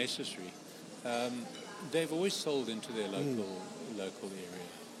know is necessary. They've always sold into their local area.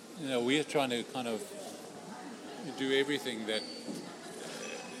 You know, we're trying to kind of do everything that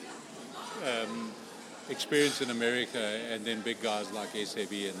experience in America and then big guys like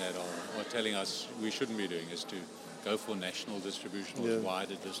SAB and that are telling us we shouldn't be doing, is to go for national distribution or as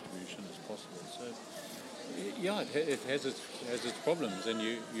wide a distribution as possible. So, yeah, it has its problems, and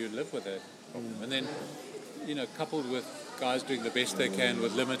you live with that problem. And then, you know, coupled with guys doing the best they can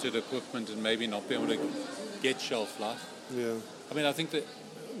with limited equipment and maybe not being able to get shelf life. Yeah. I mean, I think that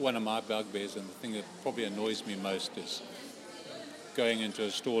one of my bugbears and the thing that probably annoys me most is going into a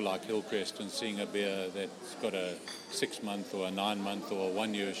store like Hillcrest and seeing a beer that's got a 6-month or a 9-month or a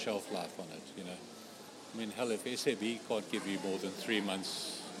 1-year shelf life on it, you know. I mean, hell, if SAB can't give you more than 3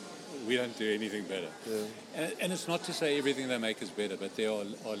 months, we don't do anything better. Yeah. And it's not to say everything they make is better, but there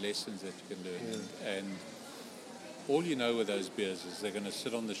are lessons that you can learn. Yeah. And all you know with those beers is they're going to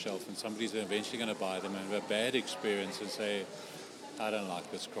sit on the shelf and somebody's eventually going to buy them and have a bad experience and say, I don't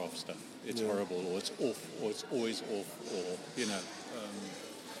like this craft stuff. It's horrible, or it's off, or it's always off, or, you know.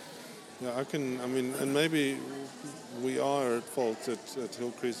 And maybe we are at fault at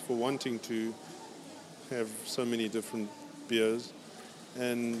Hillcrest for wanting to have so many different beers.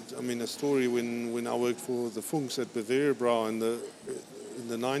 And, I mean, a story when I worked for the Funks at Bavaria Brau in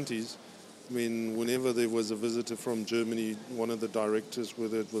the 90s, I mean, whenever there was a visitor from Germany, one of the directors,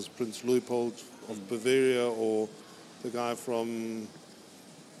 whether it was Prince Leopold of Bavaria or the guy from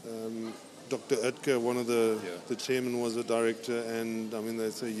Dr. Oetker, one of the chairman was a director, and I mean,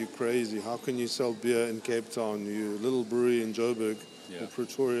 they say, you're crazy. How can you sell beer in Cape Town? You little brewery in Joburg or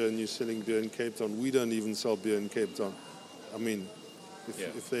Pretoria, and you're selling beer in Cape Town. We don't even sell beer in Cape Town. I mean,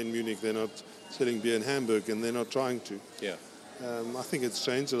 if they're in Munich, they're not selling beer in Hamburg, and they're not trying to. Yeah. I think it's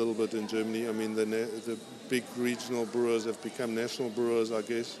changed a little bit in Germany. I mean, the big regional brewers have become national brewers, I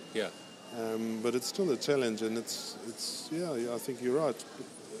guess. Yeah. But it's still a challenge, and it's I think you're right.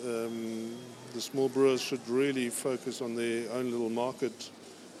 The small brewers should really focus on their own little market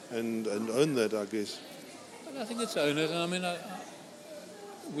and own that, I guess. And I think it's own it. And I mean,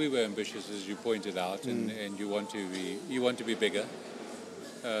 we were ambitious, as you pointed out, and you want to be bigger.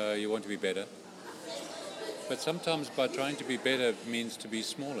 You want to be better. But sometimes by trying to be better means to be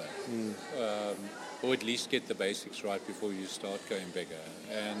smaller, or at least get the basics right before you start going bigger.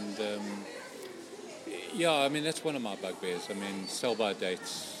 And I mean, that's one of my bugbears. I mean, sell-by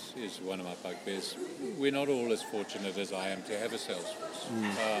dates is one of my bugbears. We're not all as fortunate as I am to have a sales force.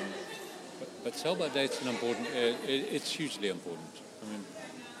 But sell-by date's an important, it's hugely important. I mean,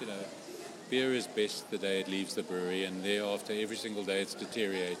 you know, beer is best the day it leaves the brewery, and thereafter every single day it's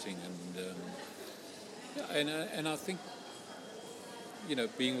deteriorating. And I think, you know,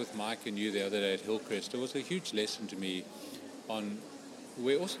 being with Mike and you the other day at Hillcrest, it was a huge lesson to me on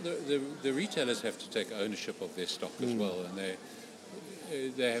where also the retailers have to take ownership of their stock as well, and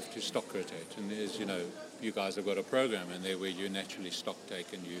they have to stock rotate. And as you know, you guys have got a program in there where you naturally stock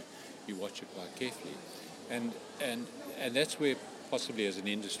take and you watch it quite carefully, and that's where possibly as an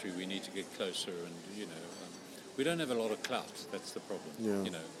industry we need to get closer. And you know, we don't have a lot of clout. That's the problem. Yeah.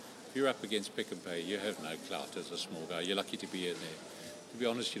 You know. If you're up against Pick and Pay, you have no clout as a small guy. You're lucky to be in there. To be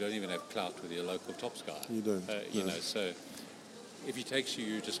honest, you don't even have clout with your local tops guy. You don't. You know, so if he takes you,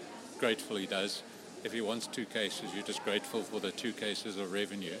 you're just grateful he does. If he wants 2 cases, you're just grateful for the 2 cases of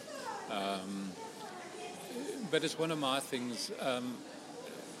revenue. But it's one of my things, and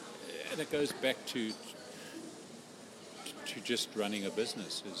it goes back to just running a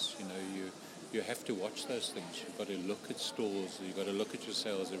business. Is, you know, you have to watch those things. You've got to look at stores. You've got to look at your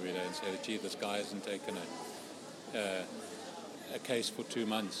sales every day and say, gee, this guy hasn't taken a case for 2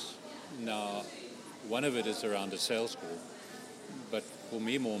 months. Now, one of it is around a sales call, but for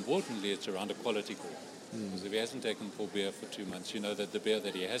me, more importantly, it's around a quality call. Because if he hasn't taken full beer for 2 months, you know that the beer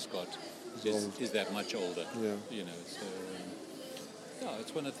that he has got is that much older. Yeah. You know, so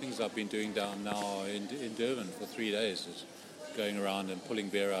it's one of the things I've been doing down now in Durban for 3 days, is going around and pulling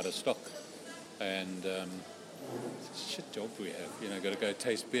beer out of stock. And it's a shit job we have, you know, got to go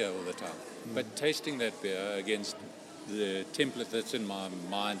taste beer all the time. But tasting that beer against the template that's in my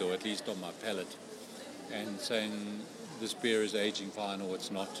mind, or at least on my palate, and saying this beer is aging fine or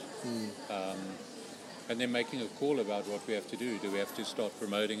it's not. And then making a call about what we have to do. Do we have to start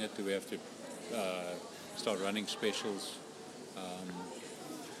promoting it? Do we have to start running specials?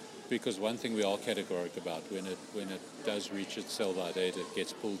 Because one thing we are categoric about, when it does reach its sell-by date, it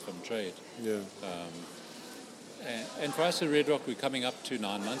gets pulled from trade. Yeah. And for us at Red Rock, we're coming up to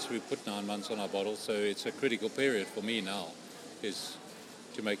 9 months. We put 9 months on our bottle, so it's a critical period for me now, is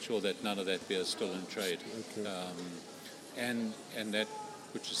to make sure that none of that beer is still in trade. Okay. And that,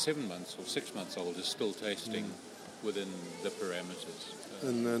 which is 7 months or 6 months old, is still tasting within the parameters.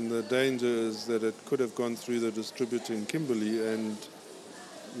 And then the danger is that it could have gone through the distributor in Kimberley, and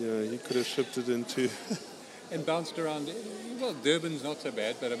he could have shipped it into... And bounced around. Well, Durban's not so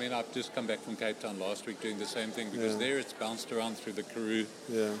bad, but I mean, I've just come back from Cape Town last week doing the same thing, because there it's bounced around through the Karoo.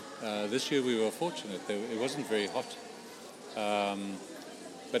 Yeah. This year we were fortunate. It wasn't very hot.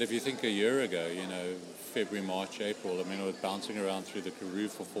 But if you think a year ago, February, March, April, I mean, it was bouncing around through the Karoo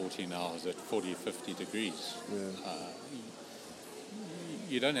for 14 hours at 40, 50 degrees. Yeah.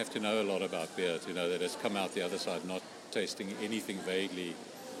 You don't have to know a lot about beer to know that it's come out the other side not tasting anything vaguely.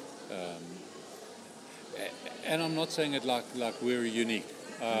 And I'm not saying it like we're unique.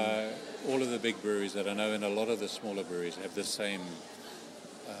 All of the big breweries that I know, and a lot of the smaller breweries, have the same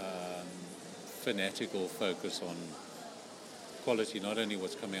fanatical focus on quality, not only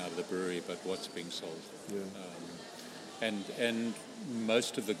what's coming out of the brewery, but what's being sold. Yeah. And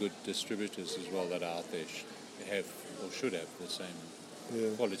most of the good distributors as well that are out there have or should have the same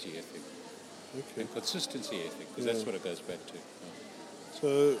quality ethic and consistency ethic, because that's what it goes back to.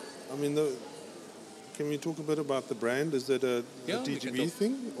 So, I mean, can we talk a bit about the brand? Is that a DGB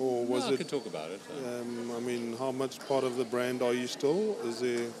thing, or was it? I can talk about it. I mean, how much part of the brand are you still? Is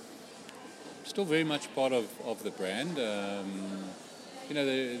there? Still very much part of the brand.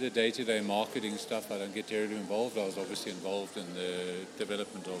 The day-to-day marketing stuff, I don't get terribly involved. I was obviously involved in the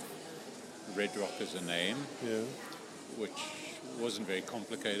development of Red Rock as a name, which wasn't very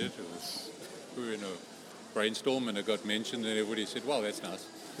complicated. We were in a brainstorm and it got mentioned, and everybody said, "Well, that's nice."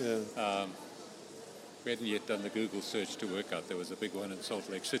 Yeah. We hadn't yet done the Google search to work out there was a big one in Salt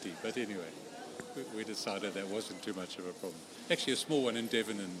Lake City, but anyway, we decided that wasn't too much of a problem. Actually, a small one in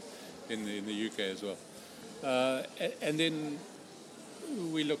Devon and in the UK as well. And then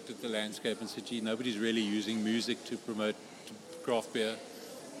we looked at the landscape and said, gee, nobody's really using music to promote craft beer.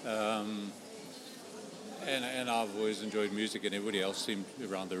 And I've always enjoyed music, and everybody else seemed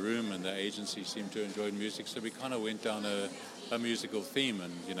around the room, and the agency seemed to enjoy music. So we kind of went down a musical theme,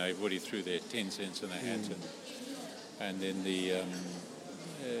 and everybody threw their 10 cents in a hat, and then the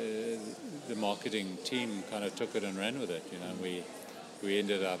marketing team kind of took it and ran with it. We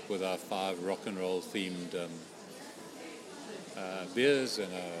ended up with our 5 rock and roll themed beers,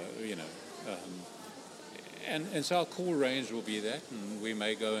 and so our core range will be that, and we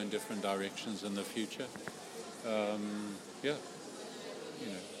may go in different directions in the future.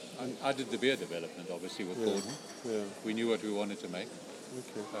 I did the beer development, obviously, with Gordon. Yeah. We knew what we wanted to make.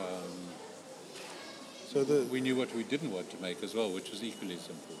 Okay. We knew what we didn't want to make as well, which was equally as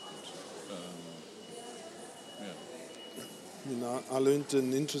important. I learned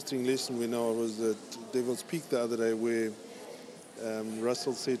an interesting lesson when I was at Devil's Peak the other day, where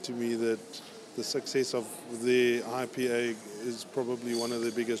Russell said to me that the success of their IPA is probably one of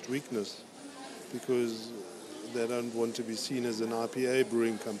their biggest weakness, because they don't want to be seen as an IPA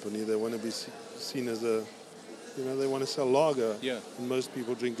brewing company. They want to be seen as they want to sell lager. Yeah. And most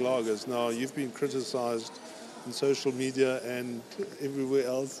people drink lagers. Now, you've been criticized in social media and everywhere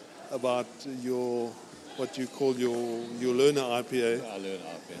else about what you call your learner IPA. Our learner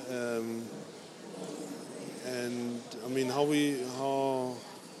IPA. And I mean,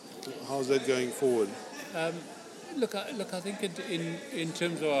 how's that going forward? Look, I think in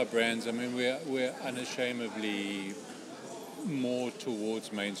terms of our brands, I mean, we're unashamedly more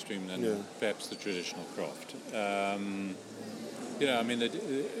towards mainstream than perhaps the traditional craft. I mean, the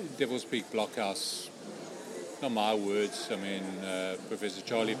Devil's Peak Blockhouse, not my words. I mean, Professor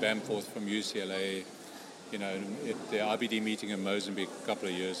Charlie Bamforth from UCLA, at the IBD meeting in Mozambique a couple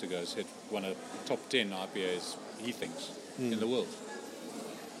of years ago, said one of the top 10 IPAs, he thinks, in the world.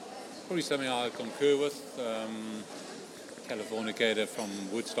 Probably something I concur with. Californicator from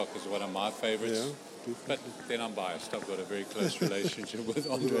Woodstock is one of my favorites. Yeah, but then I'm biased. I've got a very close relationship with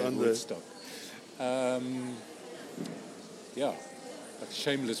Andre Woodstock. Like a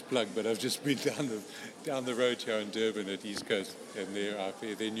shameless plug, but I've just been down the road here in Durban at East Coast, and their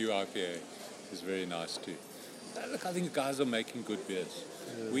new IPA is very nice too. Look, I think the guys are making good beers.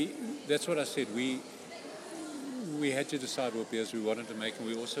 Yeah. That's what I said. We had to decide what beers we wanted to make, and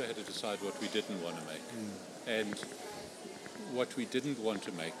we also had to decide what we didn't want to make. And what we didn't want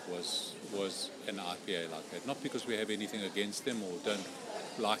to make was an IPA like that. Not because we have anything against them or don't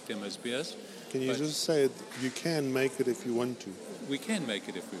like them as beers. Can you just say it? You can make it if you want to. We can make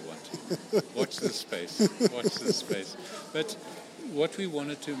it if we want to. Watch this space. Watch this space. But what we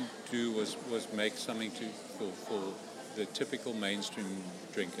wanted to do was make something for the typical mainstream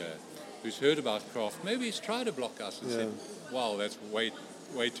drinker who's heard about craft. Maybe he's tried a Blockhouse and said, wow, that's way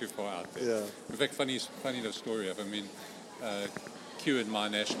too far out there. Yeah. In fact, funny enough story. I mean, Q, my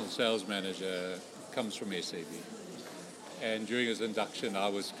national sales manager, comes from SAB. And during his induction, I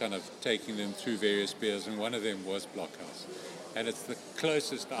was kind of taking them through various beers, and one of them was Blockhouse. And it's the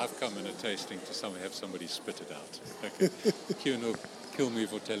closest I've come in a tasting to have somebody spit it out. Okay. Q will kill me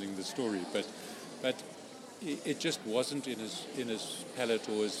for telling the story, but it just wasn't in his palate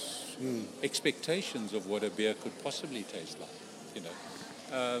or his expectations of what a beer could possibly taste like,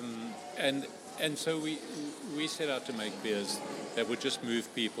 and so we set out to make beers that would just move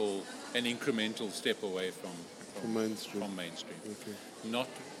people an incremental step away from mainstream. Okay. Not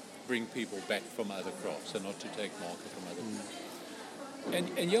bring people back from other crafts, and not to take market from other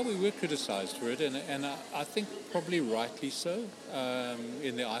crafts. And we were criticized for it, and I think probably rightly so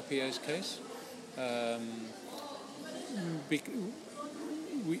in the IPA's case.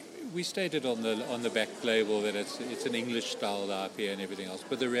 We stated on the back label that it's an English style IPA and everything else,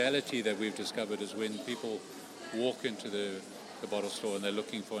 but the reality that we've discovered is when people walk into the bottle store and they're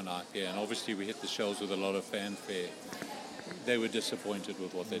looking for an IPA, and obviously we hit the shelves with a lot of fanfare, they were disappointed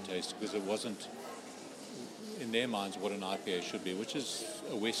with what they tasted, because it wasn't in their minds what an IPA should be, which is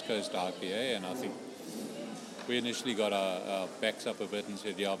a West Coast IPA. And I think we initially got our backs up a bit and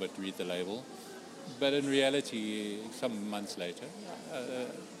said, but read the label. But in reality, some months later,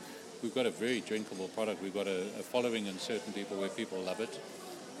 we've got a very drinkable product. We've got a following in certain people where people love it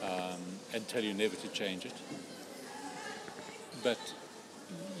and tell you never to change it. But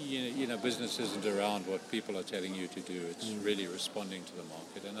business isn't around what people are telling you to do. It's really responding to the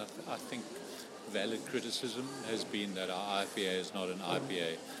market. And I think valid criticism has been that our IPA is not an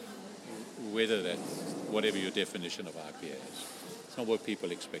IPA, whatever your definition of IPA is. It's not what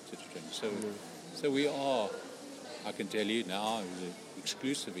people expected to drink. So we are, I can tell you now,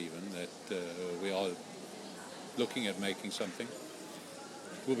 exclusive even, that we are looking at making something.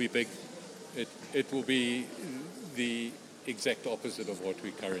 It will be big. It will be the exact opposite of what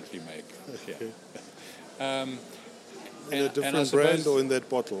we currently make. Okay. Yeah. In a And I different suppose brand or in that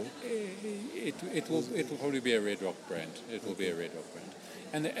bottle? it will probably be a Red Rock brand. It will be a Red Rock brand,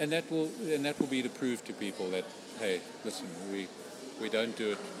 and that will be to prove to people that, hey, listen, we don't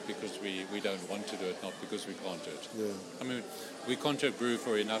do it because we don't want to do it, not because we can't do it. Yeah. I mean, we contract brew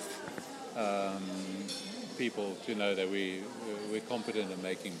for enough people to know that we're competent in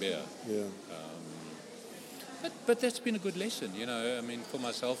making beer. Yeah. But that's been a good lesson, you know. I mean, for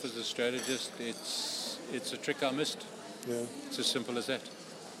myself as a strategist, it's a trick I missed. Yeah. It's as simple as that.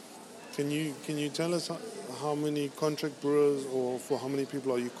 Can you tell us how many contract brewers, or for how many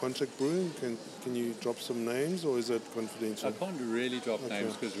people are you contract brewing? Can you drop some names, or is that confidential? I can't really drop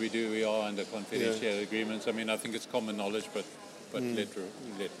names because we are under confidentiality agreements. I mean, I think it's common knowledge, but let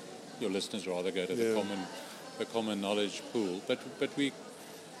your listeners rather go to the common knowledge pool. But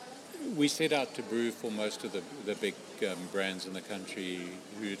we set out to brew for most of the big brands in the country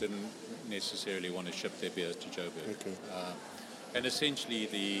who didn't necessarily want to ship their beers to Joburg. Okay. And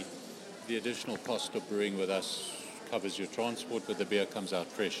essentially the additional cost of brewing with us covers your transport, but the beer comes out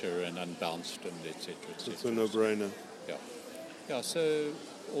fresher and unbounced and et cetera, et cetera. It's a no-brainer. Yeah, so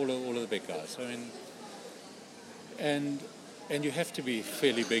all of the big guys. I mean, and you have to be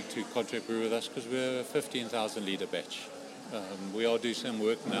fairly big to contract brew with us because we're a 15,000 litre batch. We are doing some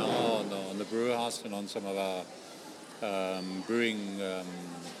work now on the brewer house and on some of our brewing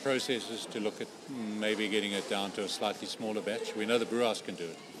processes to look at maybe getting it down to a slightly smaller batch. We know the brewer house can do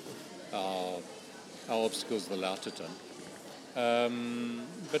it. Our obstacle is the Lauterton.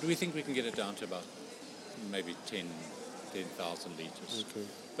 But we think we can get it down to about maybe 10,000 litres. Okay.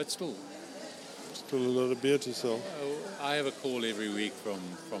 But still a lot of beer to sell. I have a call every week from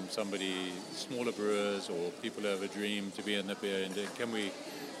somebody, smaller brewers or people who have a dream to be in the beer, and can we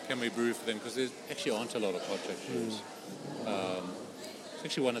brew for them? Because there actually aren't a lot of contract brewers. It's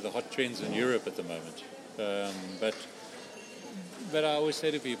actually one of the hot trends in Europe at the moment. But I always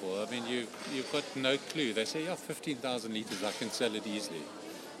say to people, I mean, you've got no clue. They say, 15,000 litres, I can sell it easily.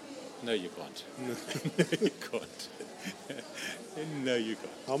 No, you can't. No, you can't. No, you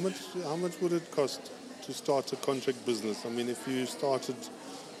can't. How much would it cost to start a contract business? I mean, if you started,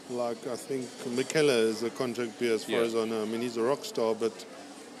 like, I think Mikkeller is a contract beer as far as I know. I mean, he's a rock star, but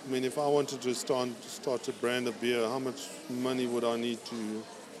I mean, if I wanted to start a brand of beer, how much money would I need to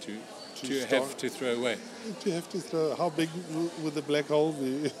have to throw away? To have to throw. How big would the black hole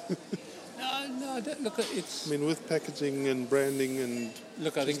be? No, look, it's... I mean, with packaging and branding and...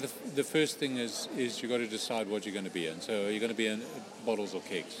 Look, I think the first thing is you've got to decide what you're going to be in. So are you going to be in bottles or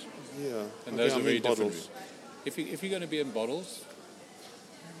kegs? Yeah. And those are very bottles. different. If you're going to be in bottles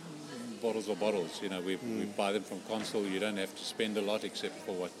or bottles, you know, we buy them from Consul. You don't have to spend a lot except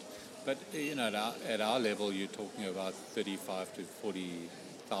for what... But, you know, at our level, you're talking about 35 to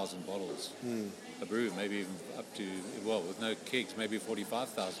 40,000 bottles. A brew, maybe even up to, well, with no kegs, maybe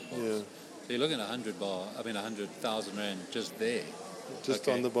 45,000 bottles. Yeah. So you're looking at 100,000 rand just there. Just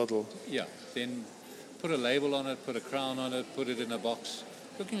on the bottle. Yeah. Then put a label on it, put a crown on it, put it in a box.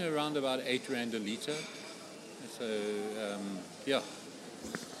 Looking around about 8 rand a litre. So,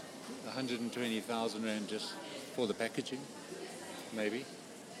 120,000 rand just for the packaging, maybe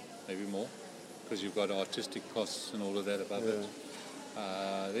more, because you've got artistic costs and all of that above it.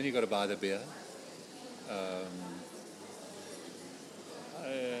 Then you've got to buy the beer.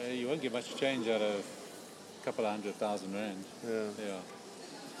 You won't get much change out of a couple of 100,000 rand. Yeah.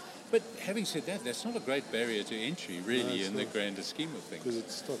 But having said that, that's not a great barrier to entry, really, in the grander scheme of things. Because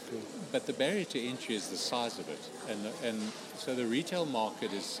it's stock. Yeah. But the barrier to entry is the size of it, and so the retail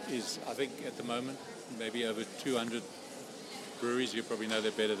market is I think at the moment maybe over 200 breweries. You probably know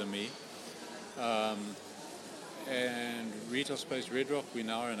that better than me. And retail space, Red Rock, we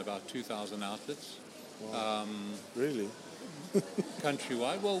now are in about 2,000 outlets. Wow. Really?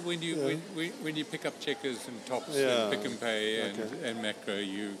 Countrywide. Well, when you pick up Checkers and Tops and Pick and Pay and Macro,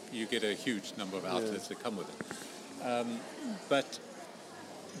 you get a huge number of outlets that come with it. But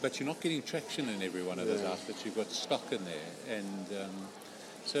you're not getting traction in every one of those outlets. You've got stock in there, and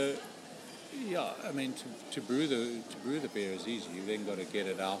so I mean to brew the beer is easy. You then got to get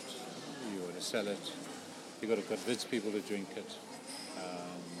it out. You got to sell it. You got to convince people to drink it.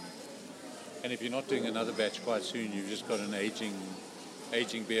 And if you're not doing another batch quite soon, you've just got an aging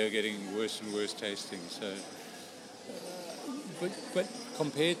beer getting worse and worse tasting. So, but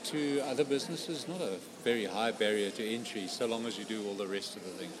compared to other businesses, not a very high barrier to entry, so long as you do all the rest of the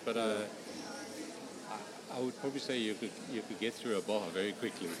things. But I would probably say you could get through a bar very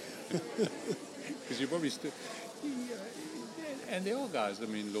quickly, because you probably still. And there are guys, I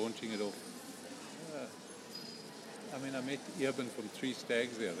mean, launching it off. I mean, I met Eben from Three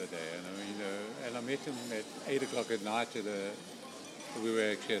Stags the other day, and and I met him at 8 o'clock at night we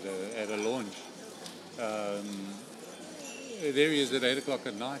were actually at a launch. There he is at 8 o'clock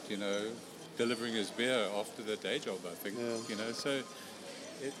at night, delivering his beer after the day job, I think. Yeah. So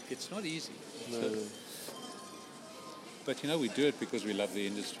it's not easy. No. So, but we do it because we love the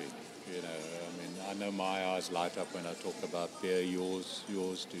industry. I mean, I know my eyes light up when I talk about beer. Yours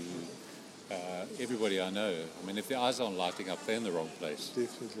do. Everybody I know. I mean, if their eyes aren't lighting up, they're in the wrong place.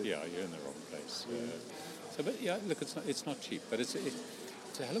 Definitely. Yeah, you're in the wrong place. Yeah. But yeah, look, it's not cheap, but it's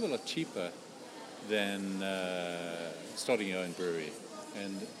a hell of a lot cheaper than starting your own brewery,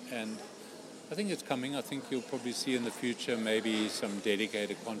 and I think it's coming. I think you'll probably see in the future maybe some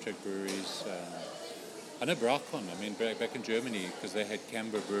dedicated contract breweries. I know Brauchon, I mean, back in Germany, because they had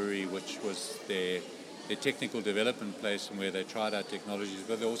Camber Brewery, which was their technical development place and where they tried out technologies,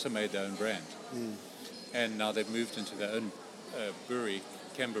 but they also made their own brand. And now they've moved into their own brewery,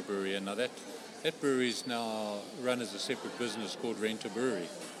 Camber Brewery, and now that brewery is now run as a separate business called Renter Brewery.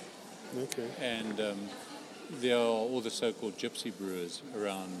 Okay. And there are all the so-called gypsy brewers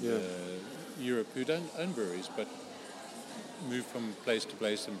around Europe who don't own breweries, but move from place to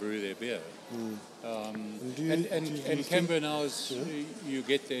place and brew their beer. And Camber now is, you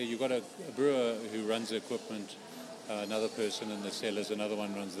get there, you've got a brewer who runs the equipment, another person in the cellars, another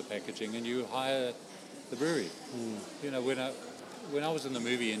one runs the packaging, and you hire the brewery. When I was in the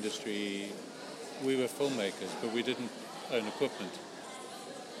movie industry, we were filmmakers, but we didn't own equipment.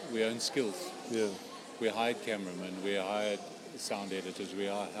 We owned skills. Yeah. We hired cameramen, we hired sound editors, we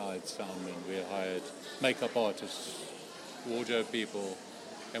hired soundmen, we hired makeup artists, wardrobe people,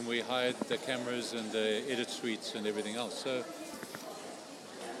 and we hired the cameras and the edit suites and everything else. So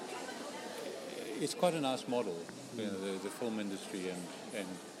it's quite a nice model, the film industry, and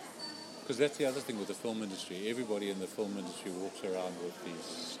because that's the other thing with the film industry. Everybody in the film industry walks around with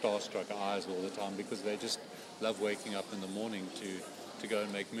these starstruck eyes all the time because they just love waking up in the morning to go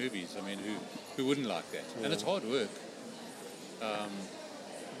and make movies. I mean, who wouldn't like that? Yeah. And it's hard work.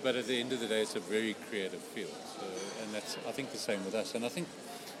 But at the end of the day, it's a very creative field. So, and that's, I think, the same with us. And I think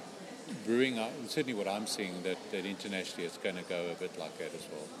brewing, certainly what I'm seeing, that internationally it's going to go a bit like that as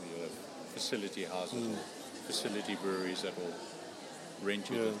well. You'll have facility houses or facility breweries that will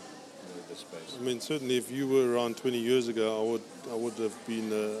rent you the space. I mean, certainly if you were around 20 years ago, I would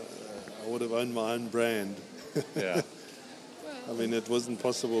have owned my own brand. Yeah. I mean, it wasn't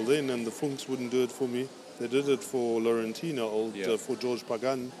possible then, and the Funks wouldn't do it for me. They did it for Laurentina, for George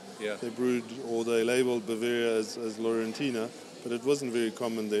Pagan. Yeah. They brewed, or they labeled Bavaria as Laurentina, but it wasn't very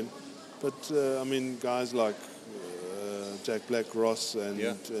common then. But, I mean, guys like Jack Black, Ross,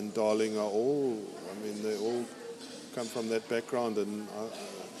 and Darling are all, I mean, they all come from that background, and,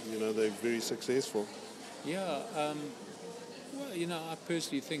 they're very successful. Yeah. Well, I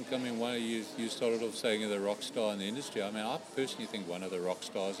personally think, I mean, you started off saying the rock star in the industry. I mean, I personally think one of the rock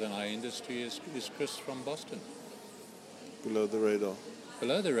stars in our industry is Chris from Boston. Below the radar.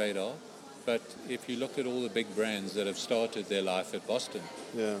 Below the radar, but if you look at all the big brands that have started their life at Boston,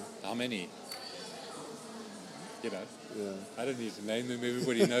 how many? I don't need to name them,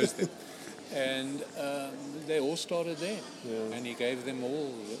 everybody knows them. And they all started there, and he gave them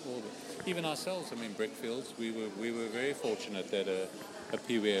all the, even ourselves. I mean, Brickfields, we were very fortunate that a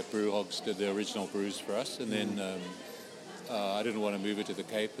Pee-wee at Brewhogs did the original brews for us, and then I didn't want to move it to the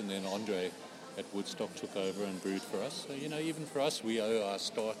Cape, and then Andre at Woodstock took over and brewed for us. So even for us, we owe our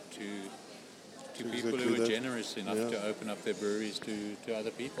start to people who were generous enough to open up their breweries to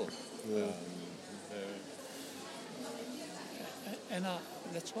other people. And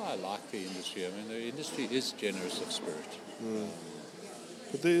that's why I like the industry. I mean, the industry is generous of spirit.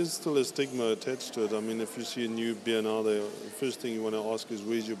 But there is still a stigma attached to it. I mean, if you see a new beer now, the first thing you want to ask is,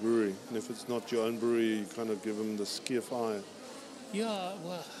 where's your brewery? And if it's not your own brewery, you kind of give them the skiff eye. Yeah,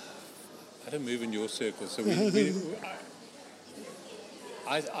 well, I don't move in your circle, so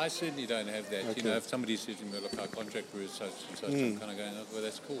I certainly don't have that. Okay. If somebody says to me, look, our contract brew is such and such, I'm kind of going, oh, well,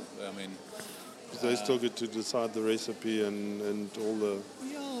 that's cool. I mean... They still get to decide the recipe and all the...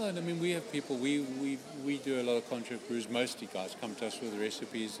 Yeah, and I mean, we have people, we do a lot of contract brews. Mostly guys come to us with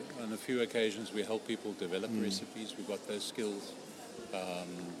recipes. On a few occasions, we help people develop recipes. We've got those skills. I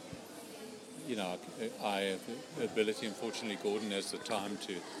have the ability, unfortunately, Gordon has the time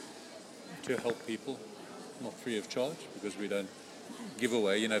to help people, not free of charge, because we don't give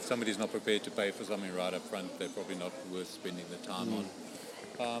away. If somebody's not prepared to pay for something right up front, they're probably not worth spending the time on.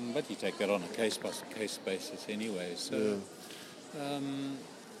 But you take that on a case-by-case basis anyway. So,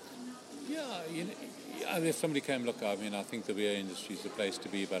 Yeah, if somebody came, look, I mean, I think the beer industry is the place to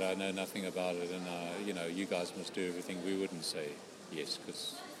be, but I know nothing about it, and you guys must do everything. We wouldn't say yes,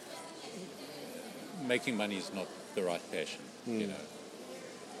 because making money is not the right passion,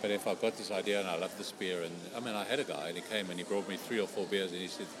 But if I've got this idea and I love this beer, and I mean, I had a guy and he came and he brought me 3 or 4 beers and he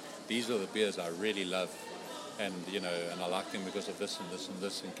said, these are the beers I really love, and and I like them because of this and this and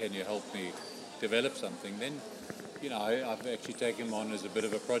this, and can you help me develop something? Then, I've actually taken him on as a bit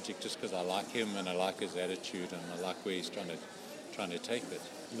of a project just because I like him and I like his attitude and I like where he's trying to take it.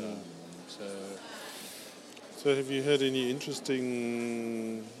 So have you had any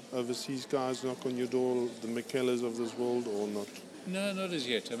interesting overseas guys knock on your door, the McKellars of this world, or not? No, not as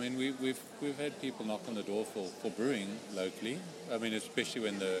yet. I mean, we've had people knock on the door for brewing locally. I mean, especially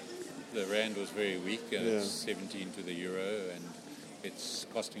when the rand was very weak, it's 17 to the euro, and it's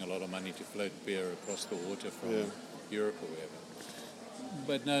costing a lot of money to float beer across the water from Europe or wherever.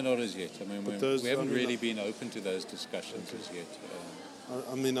 But no, not as yet. I mean, we haven't really been open to those discussions as yet.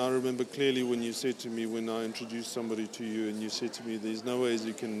 I mean, I remember clearly when you said to me, when I introduced somebody to you, and you said to me, there's no ways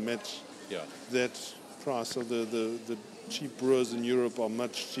you can match that price. So the cheap brewers in Europe are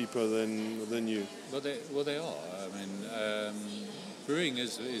much cheaper than you. Well, they are. I mean, brewing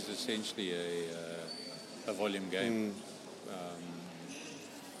is essentially a volume game.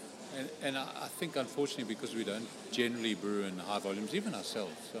 And I think, unfortunately, because we don't generally brew in high volumes, even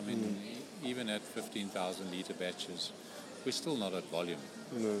ourselves, I mean, even at 15,000 litre batches, we're still not at volume.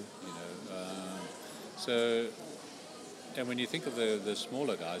 No. And when you think of the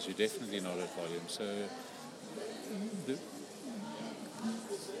smaller guys, you're definitely not at volume.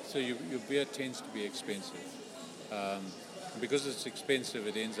 So your beer tends to be expensive. Because it's expensive,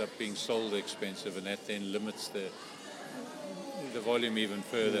 it ends up being sold expensive, and that then limits the volume even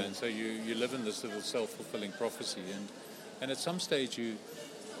further. And so you live in this little self-fulfilling prophecy. And at some stage you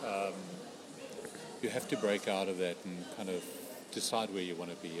have to break out of that and kind of decide where you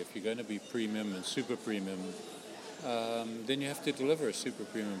want to be. If you're going to be premium and super premium, then you have to deliver a super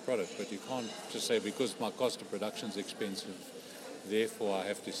premium product. But you can't just say, because my cost of production is expensive, therefore I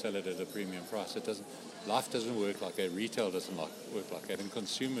have to sell it at a premium price. Life doesn't work like that. Retail doesn't work like that. And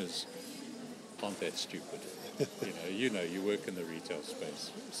consumers aren't that stupid. You work in the retail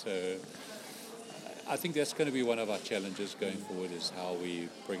space. So I think that's going to be one of our challenges going forward, is how we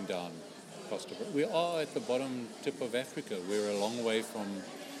bring down cost of. We are at the bottom tip of Africa. We're a long way from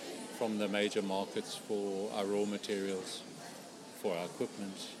the major markets for our raw materials, for our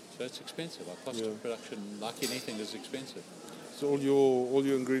equipment. So it's expensive. Our cost of production, like anything, is expensive. So all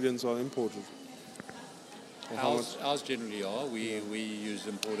your ingredients are imported? Ours generally are. We use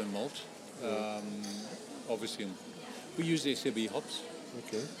imported malt. Obviously, we use SAB hops.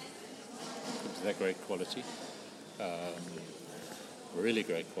 Okay. They're great quality. Really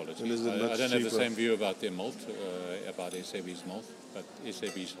great quality. And is it much I don't have the cheaper? same view about their malt, about SAB's malt, but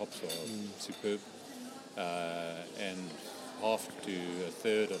SAB's hops are superb. And half to a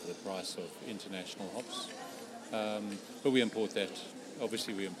third of the price of international hops. But we import that.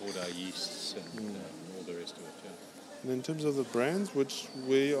 Obviously, we import our yeasts and all the rest of it. And in terms of the brands,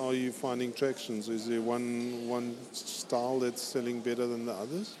 where are you finding tractions? Is there one style that's selling better than the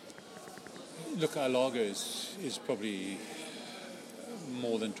others? Look, our lager is probably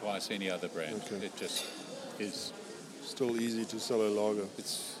more than twice any other brand. Okay. It just is. Still easy to sell a lager.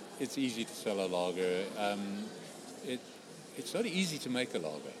 It's easy to sell a lager. It's not easy to make a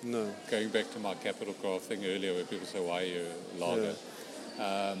lager. No. Going back to my Capital Craft thing earlier, where people say, why are you a lager?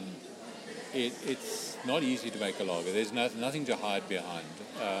 Yeah. It's not easy to make a lager. There's nothing to hide behind.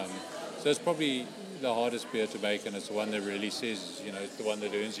 So it's probably the hardest beer to make, and it's the one that really says, it's the one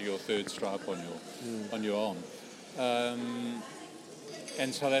that earns you your third stripe on your arm.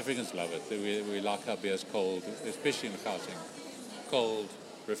 And South Africans love it. We like our beers cold, especially in Gauteng. Cold,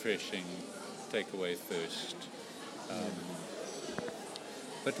 refreshing, take away thirst.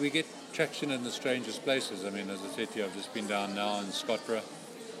 But we get traction in the strangest places. I mean, as I said to you, I've just been down now in Scottburgh,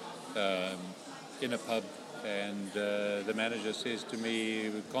 in a pub, and the manager says to me,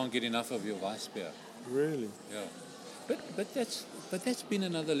 we can't get enough of your Weiss beer. Really? Yeah. But that's been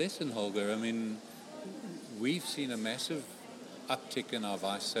another lesson, Holger. I mean, we've seen a massive uptick in our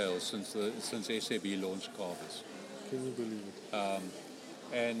Weiss sales since SAB launched Carvers. Can you believe it?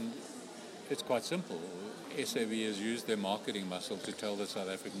 And it's quite simple. SAB has used their marketing muscle to tell the South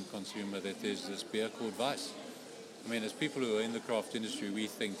African consumer that there's this beer called Weiss. I mean, as people who are in the craft industry, we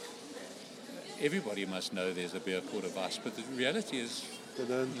think everybody must know there's a beer called a Weiss, but the reality is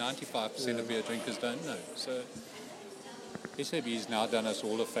 95% of beer drinkers don't know. So SAB has now done us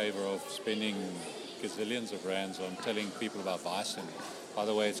all a favor of spending gazillions of rands on telling people about Weiss, and by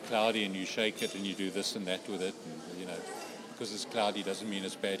the way, it's cloudy and you shake it and you do this and that with it. And, you know, because it's cloudy doesn't mean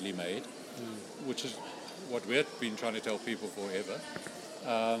it's badly made, which is what we've been trying to tell people forever.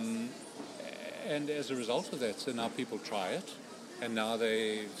 And as a result of that, so now people try it, and now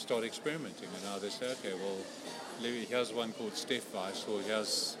they start experimenting, and now they say, okay, well, here's one called Steph Weiss, or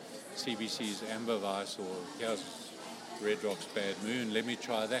here's CBC's Amber Weiss, or here's Red Rock's Bad Moon, let me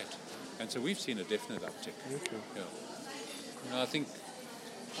try that. And so we've seen a definite uptick. Okay. Yeah. You know, I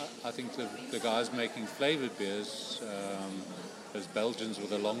think the guys making flavoured beers, those Belgians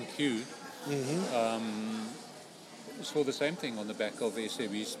with a long queue, saw the same thing on the back of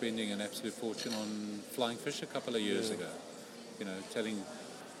SAB spending an absolute fortune on Flying Fish a couple of years ago. You know, telling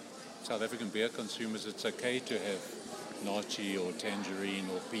South African beer consumers it's okay to have nachi or tangerine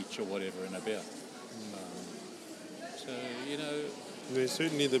or peach or whatever in a beer. So, you know... They're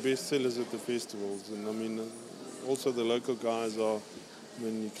certainly the best sellers at the festivals. And I mean, also the local guys are... I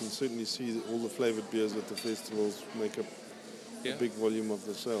mean, you can certainly see that all the flavoured beers at the festivals make up a big volume of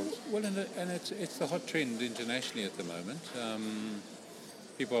the sales. Well, and it's the hot trend internationally at the moment.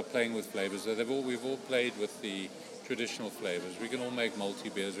 People are playing with flavours. We've all played with the traditional flavours. We can all make multi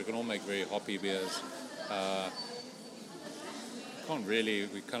beers. We can all make very hoppy beers.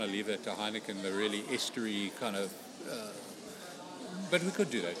 We kind of leave that to Heineken, the really estery kind of. But we could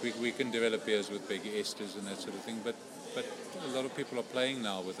do that. We can develop beers with big esters and that sort of thing. But a lot of people are playing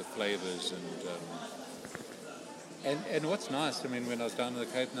now with the flavours and what's nice, I mean, when I was down in the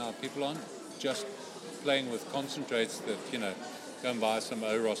Cape now, people aren't just playing with concentrates that, you know, go and buy some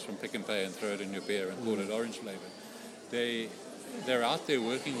Oros from Pick n Pay and throw it in your beer and call it orange flavour. They're out there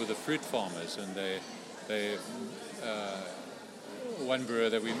working with the fruit farmers, and they one brewer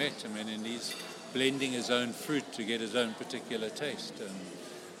that we met, I mean, and he's blending his own fruit to get his own particular taste,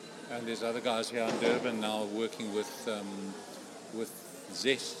 and there's other guys here in Durban now working with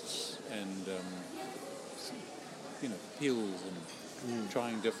zests and you know, peels and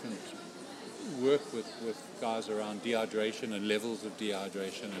trying different work with guys around dehydration and levels of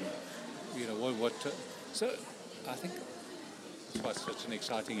dehydration, and you know so I think that's why it's such an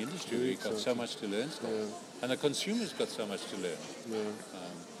exciting industry. We've got so much to learn still, and the consumer's got so much to learn.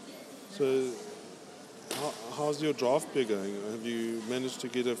 So how's your draft beer going? Have you managed to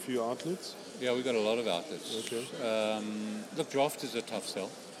get a few outlets? Yeah, we've got a lot of outlets. Okay. Look, draft is a tough sell.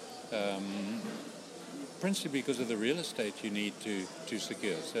 Principally because of the real estate you need to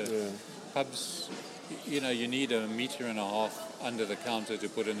secure. So pubs, you know, you need 1.5 meters under the counter to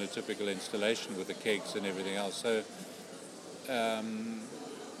put in a typical installation with the kegs and everything else. So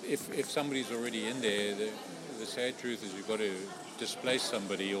if somebody's already in there, the sad truth is you've got to displace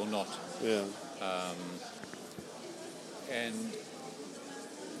somebody or not. Yeah. And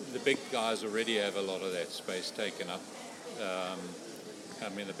the big guys already have a lot of that space taken up. I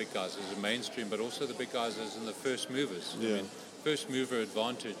mean, the big guys is the mainstream, but also the big guys is in the first movers. Yeah. I mean, first mover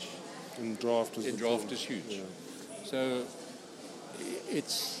advantage in draft is huge. Yeah. So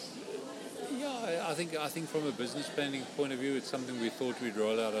it's, I think from a business planning point of view, it's something we thought we'd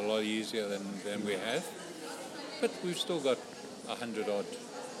roll out a lot easier than we have. But we've still got 100 odd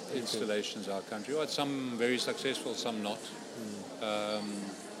installations our country. Some very successful, some not.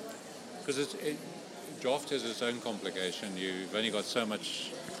 Because draft has its own complication. You've only got so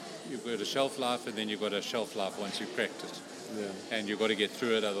much. You've got a shelf life, and then you've got a shelf life once you've cracked it. Yeah. And you've got to get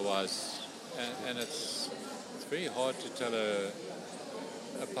through it, otherwise. And it's very hard to tell a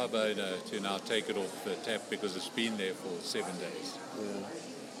pub owner to now take it off the tap because it's been there for 7 days. Yeah.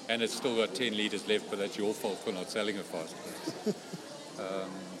 And it's still got 10 litres left, but that's your fault for not selling it fast.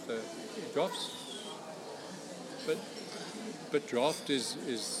 So drafts, but draft is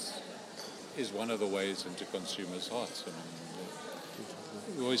one of the ways into consumers' hearts. I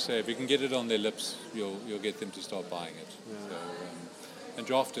mean, we always say if you can get it on their lips, you'll get them to start buying it. Yeah. So, and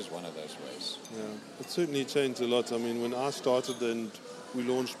draft is one of those ways. Yeah, it certainly changed a lot. I mean, when I started and we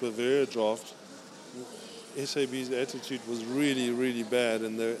launched Bavaria Draft, SAB's attitude was really, really bad,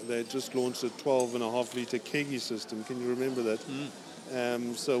 and they just launched a 12.5 litre keggy system. Can you remember that?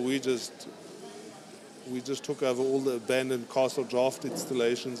 So we just took over all the abandoned Castle Draft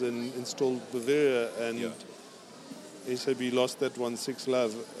installations and installed Bavaria, and SAB lost that one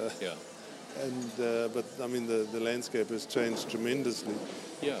 6-love. But I mean the landscape has changed tremendously.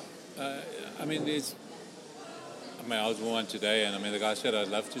 Yeah, I mean I was one today, and I mean the guy said I'd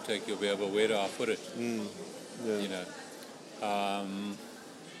love to take your beer, but where do I put it? You know,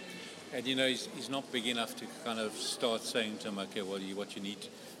 and you know he's not big enough to kind of start saying to him, okay, well you actually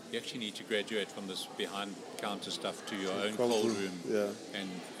need to graduate from this behind counter stuff to your own cold room,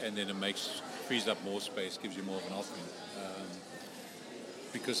 and then it frees up more space, gives you more of an offering.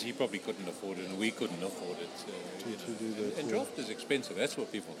 because he probably couldn't afford it and we couldn't afford it. To do that, and yeah. draft is expensive. That's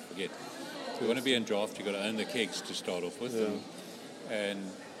what people forget. If you want to be in draft, you've got to own the kegs to start off with, and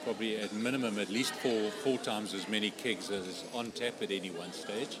probably at minimum at least four times as many kegs as on tap at any one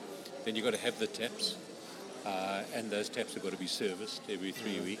stage. Then you've got to have the taps, and those taps have got to be serviced every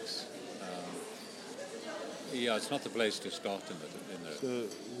 3 weeks. It's not the place to start in the So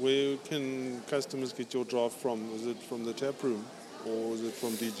where can customers get your draft from? Is it from the tap room or is it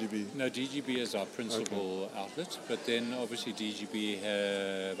from DGB? No, DGB is our principal outlet, but then obviously DGB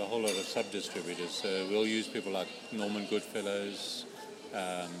have a whole lot of sub-distributors. So we'll use people like Norman Goodfellows,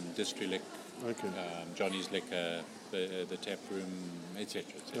 Distrilic, Johnny's Liquor, the tap room,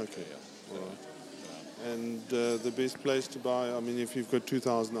 etc. Okay. All right. And the best place to buy, I mean, if you've got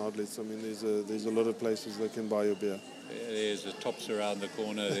 2,000 outlets, I mean, there's a lot of places that can buy your beer. There's a Tops around the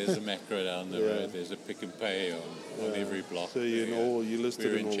corner, there's a Macro down the road, there's a Pick and Pay on every block. So you listed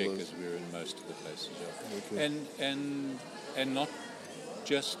we're in in all Checkers, those. we're in most of the places, Okay. And not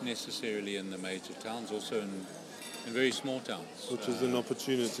just necessarily in the major towns, also in very small towns. Which is an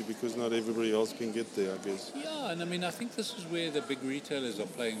opportunity because not everybody else can get there, I guess. Yeah, and I mean, I think this is where the big retailers are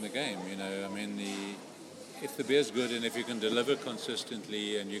playing the game, you know. I mean, if the beer's good and if you can deliver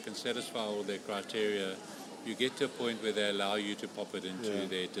consistently and you can satisfy all their criteria, you get to a point where they allow you to pop it into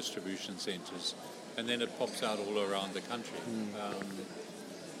their distribution centres, and then it pops out all around the country.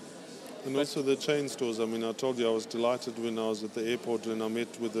 And also the chain stores. I mean, I told you I was delighted when I was at the airport and I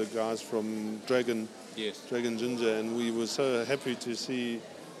met with the guys from Dragon Ginger, and we were so happy to see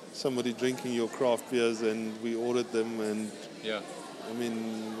somebody drinking your craft beers, and we ordered them. And I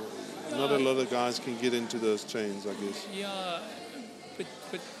mean, not a lot of guys can get into those chains, I guess. Yeah, but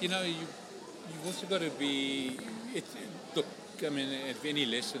you know, you've also got to be. Look, I mean, if any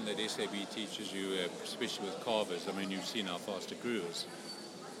lesson that SAB teaches you, especially with carvers, I mean, you've seen how fast it grew.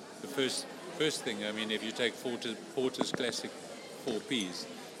 The first thing, I mean, if you take Porter's Classic 4Ps,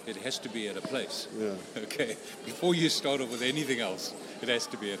 it has to be at a place. Yeah. Okay. Before you start off with anything else, it has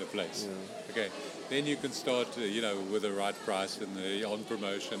to be at a place. Yeah. Okay. Then you can start, with the right price and the on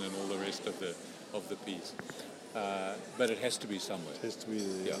promotion and all the rest of the piece. But it has to be somewhere. It has to be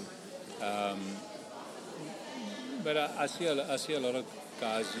there. Yeah. But I see a lot of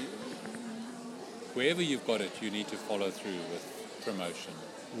guys. Wherever you've got it, you need to follow through with promotion.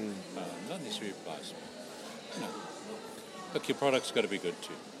 Not necessarily price. No. Look, your product's got to be good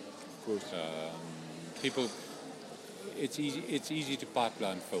too. Of course. People, it's easy to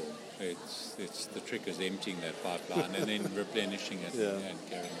pipeline fill. The trick is emptying that pipeline and then replenishing it and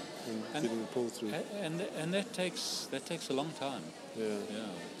carrying it. And getting pull through. And that takes a long time. Yeah.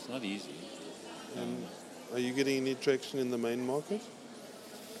 It's not easy. And are you getting any traction in the main market?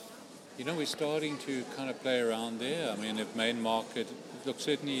 You know, we're starting to kind of play around there. I mean, if main market, look,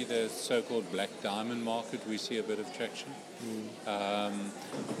 certainly the so-called black diamond market, we see a bit of traction.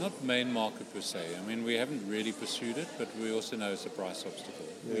 Not main market per se. I mean, we haven't really pursued it, but we also know it's a price obstacle.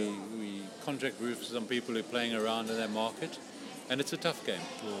 Yeah. We contract roofers on people who are playing around in that market, and it's a tough game.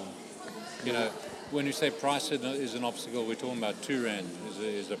 Yeah. You know, when you say price is an obstacle, we're talking about R2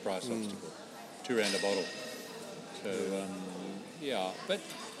 is a price obstacle. R2 a bottle. So, but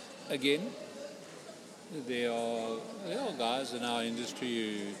again, there are guys in our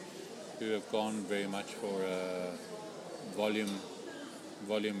industry who have gone very much for a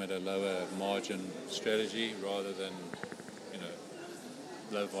volume at a lower margin strategy rather than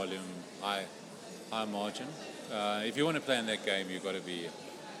low volume, high margin. If you want to play in that game, you've got to be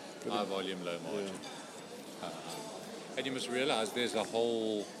high volume, low margin. And you must realize there's a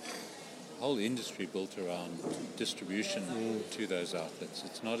whole industry built around distribution to those outlets.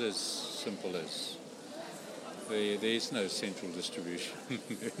 It's not as simple as there is no central distribution.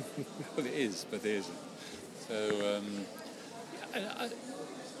 Well, there is, but there isn't. So,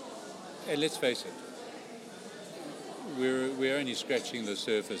 and let's face it, we're only scratching the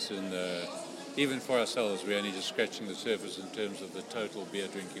surface even for ourselves, we're only just scratching the surface in terms of the total beer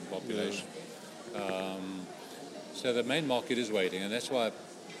drinking population. So the main market is waiting, and that's why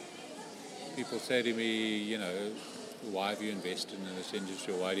people say to me, why have you invested in this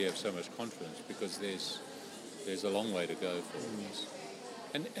industry, or why do you have so much confidence? Because there's a long way to go for this.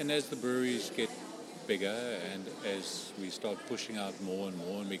 And as the breweries get bigger and as we start pushing out more and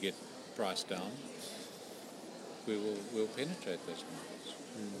more and we get price down, we'll penetrate those markets.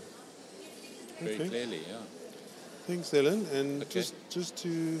 Very clearly, Thanks, Ellen. And Okay. just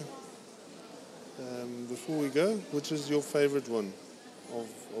to, before we go, which is your favorite one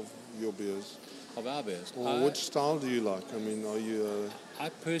of your beers? Of our beers. Or which style do you like? I mean, are you... I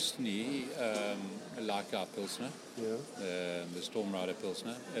personally like our Pilsner, the Storm Rider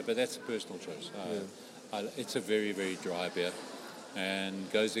Pilsner, but that's a personal choice. It's a very, very dry beer and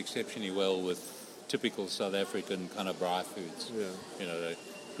goes exceptionally well with typical South African kind of braai foods. Yeah. You know, the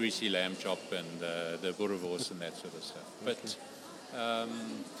greasy lamb chop and the boerewors and that sort of stuff. But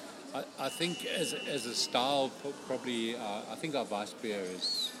I think as a style, probably I think our Weiss beer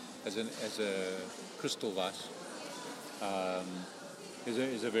is as a crystal Weiss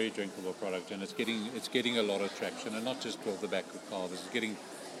is a very drinkable product, and it's getting a lot of traction, and not just off the back of calves. It's getting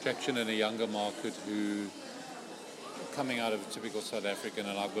traction in a younger market who coming out of typical South African,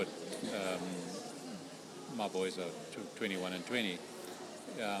 and I've got my boys are 21 and 20.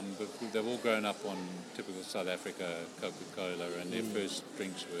 But they've all grown up on typical South Africa Coca-Cola, and their first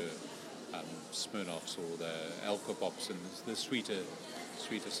drinks were Smirnoffs or the Alka-Pops and the sweeter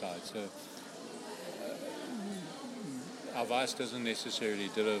side. So our Weiss doesn't necessarily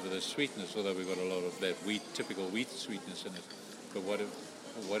deliver the sweetness, although we've got a lot of that typical wheat sweetness in it. But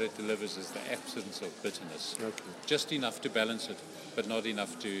what it delivers is the absence of bitterness. Okay. Just enough to balance it, but not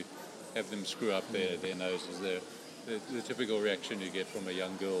enough to have them screw up their noses. The typical reaction you get from a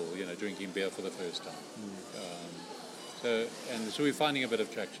young girl, drinking beer for the first time. So we're finding a bit of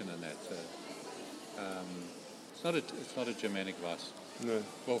traction in that. It's not a Germanic Weiss. No.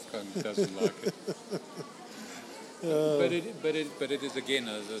 Wolfgang doesn't like it. But it is, again,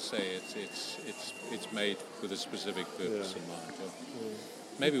 as I say, it's made with a specific purpose in mind. So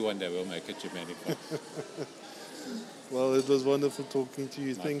maybe one day we'll make a Germanic Weiss. Well, it was wonderful talking to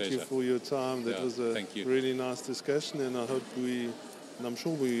you. Thank pleasure. you for your time. That was a really nice discussion, and I hope and I'm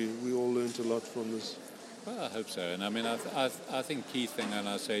sure we all learned a lot from this. Well, I hope so. And I mean, I think key thing, and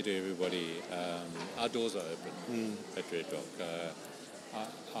I say to everybody, our doors are open at Red Rock.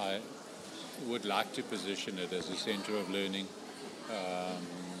 I would like to position it as a centre of learning.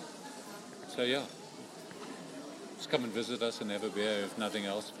 So yeah. Just come and visit us and have a beer, if nothing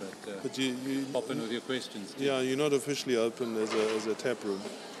else. But you pop in with your questions. Yeah, you're not officially open as a tap room.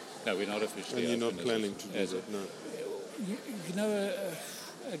 No, we're not officially open. And you're not planning to do that, no.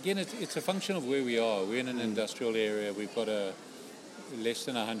 Again, it's a function of where we are. We're in an industrial area. We've got less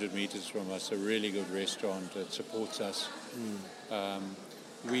than 100 meters from us, a really good restaurant that supports us.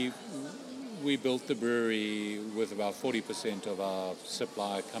 We built the brewery with about 40% of our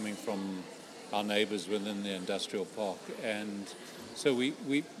supply coming from our neighbours within the industrial park, and so we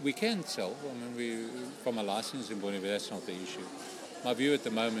can sell. I mean, from a licensing point of view, that's not the issue. My view at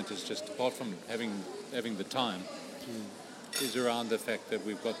the moment is just, apart from having the time, is around the fact that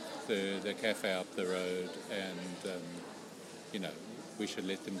we've got the cafe up the road, and we should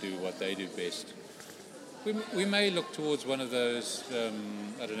let them do what they do best. We may look towards one of those.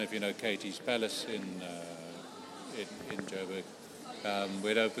 I don't know if you know Katie's Palace in Joburg.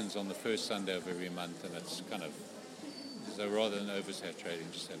 Where it opens on the first Sunday of every month, and it's kind of, so rather than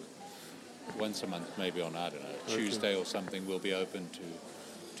oversaturating, just have it once a month, maybe on, I don't know, Tuesday or something, will be open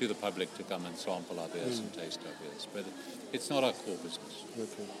to the public to come and sample our beers and taste our beers. But it's not our core business.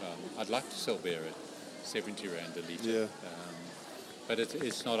 Okay. I'd like to sell beer at 70 Rand a litre, yeah. But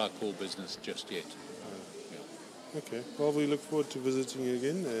it's not our core business just yet. Okay. Well, we look forward to visiting you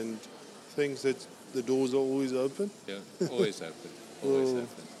again, and thanks that the doors are always open. Yeah, always open. Always open.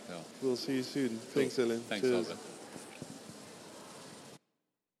 Yeah. We'll see you soon. Thanks, Ellen. Thanks, Cheers. Albert.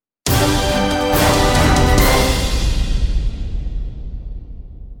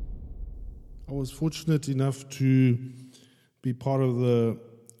 I was fortunate enough to be part of the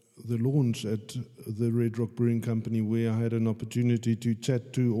launch at the Red Rock Brewing Company, where I had an opportunity to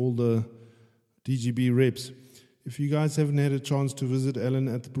chat to all the DGB reps. If you guys haven't had a chance to visit Alan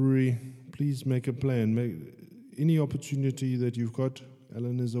at the brewery, please make a plan. Any opportunity that you've got.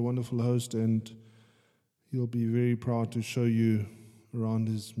 Alan is a wonderful host, and he'll be very proud to show you around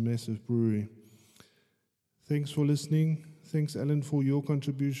his massive brewery. Thanks for listening. Thanks, Alan, for your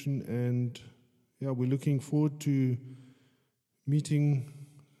contribution. And we're looking forward to meeting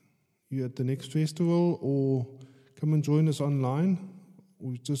you at the next festival, or come and join us online.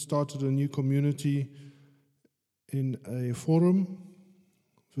 We've just started a new community in a forum.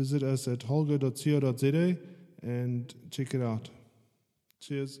 Visit us at holger.co.za and check it out.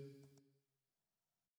 Cheers.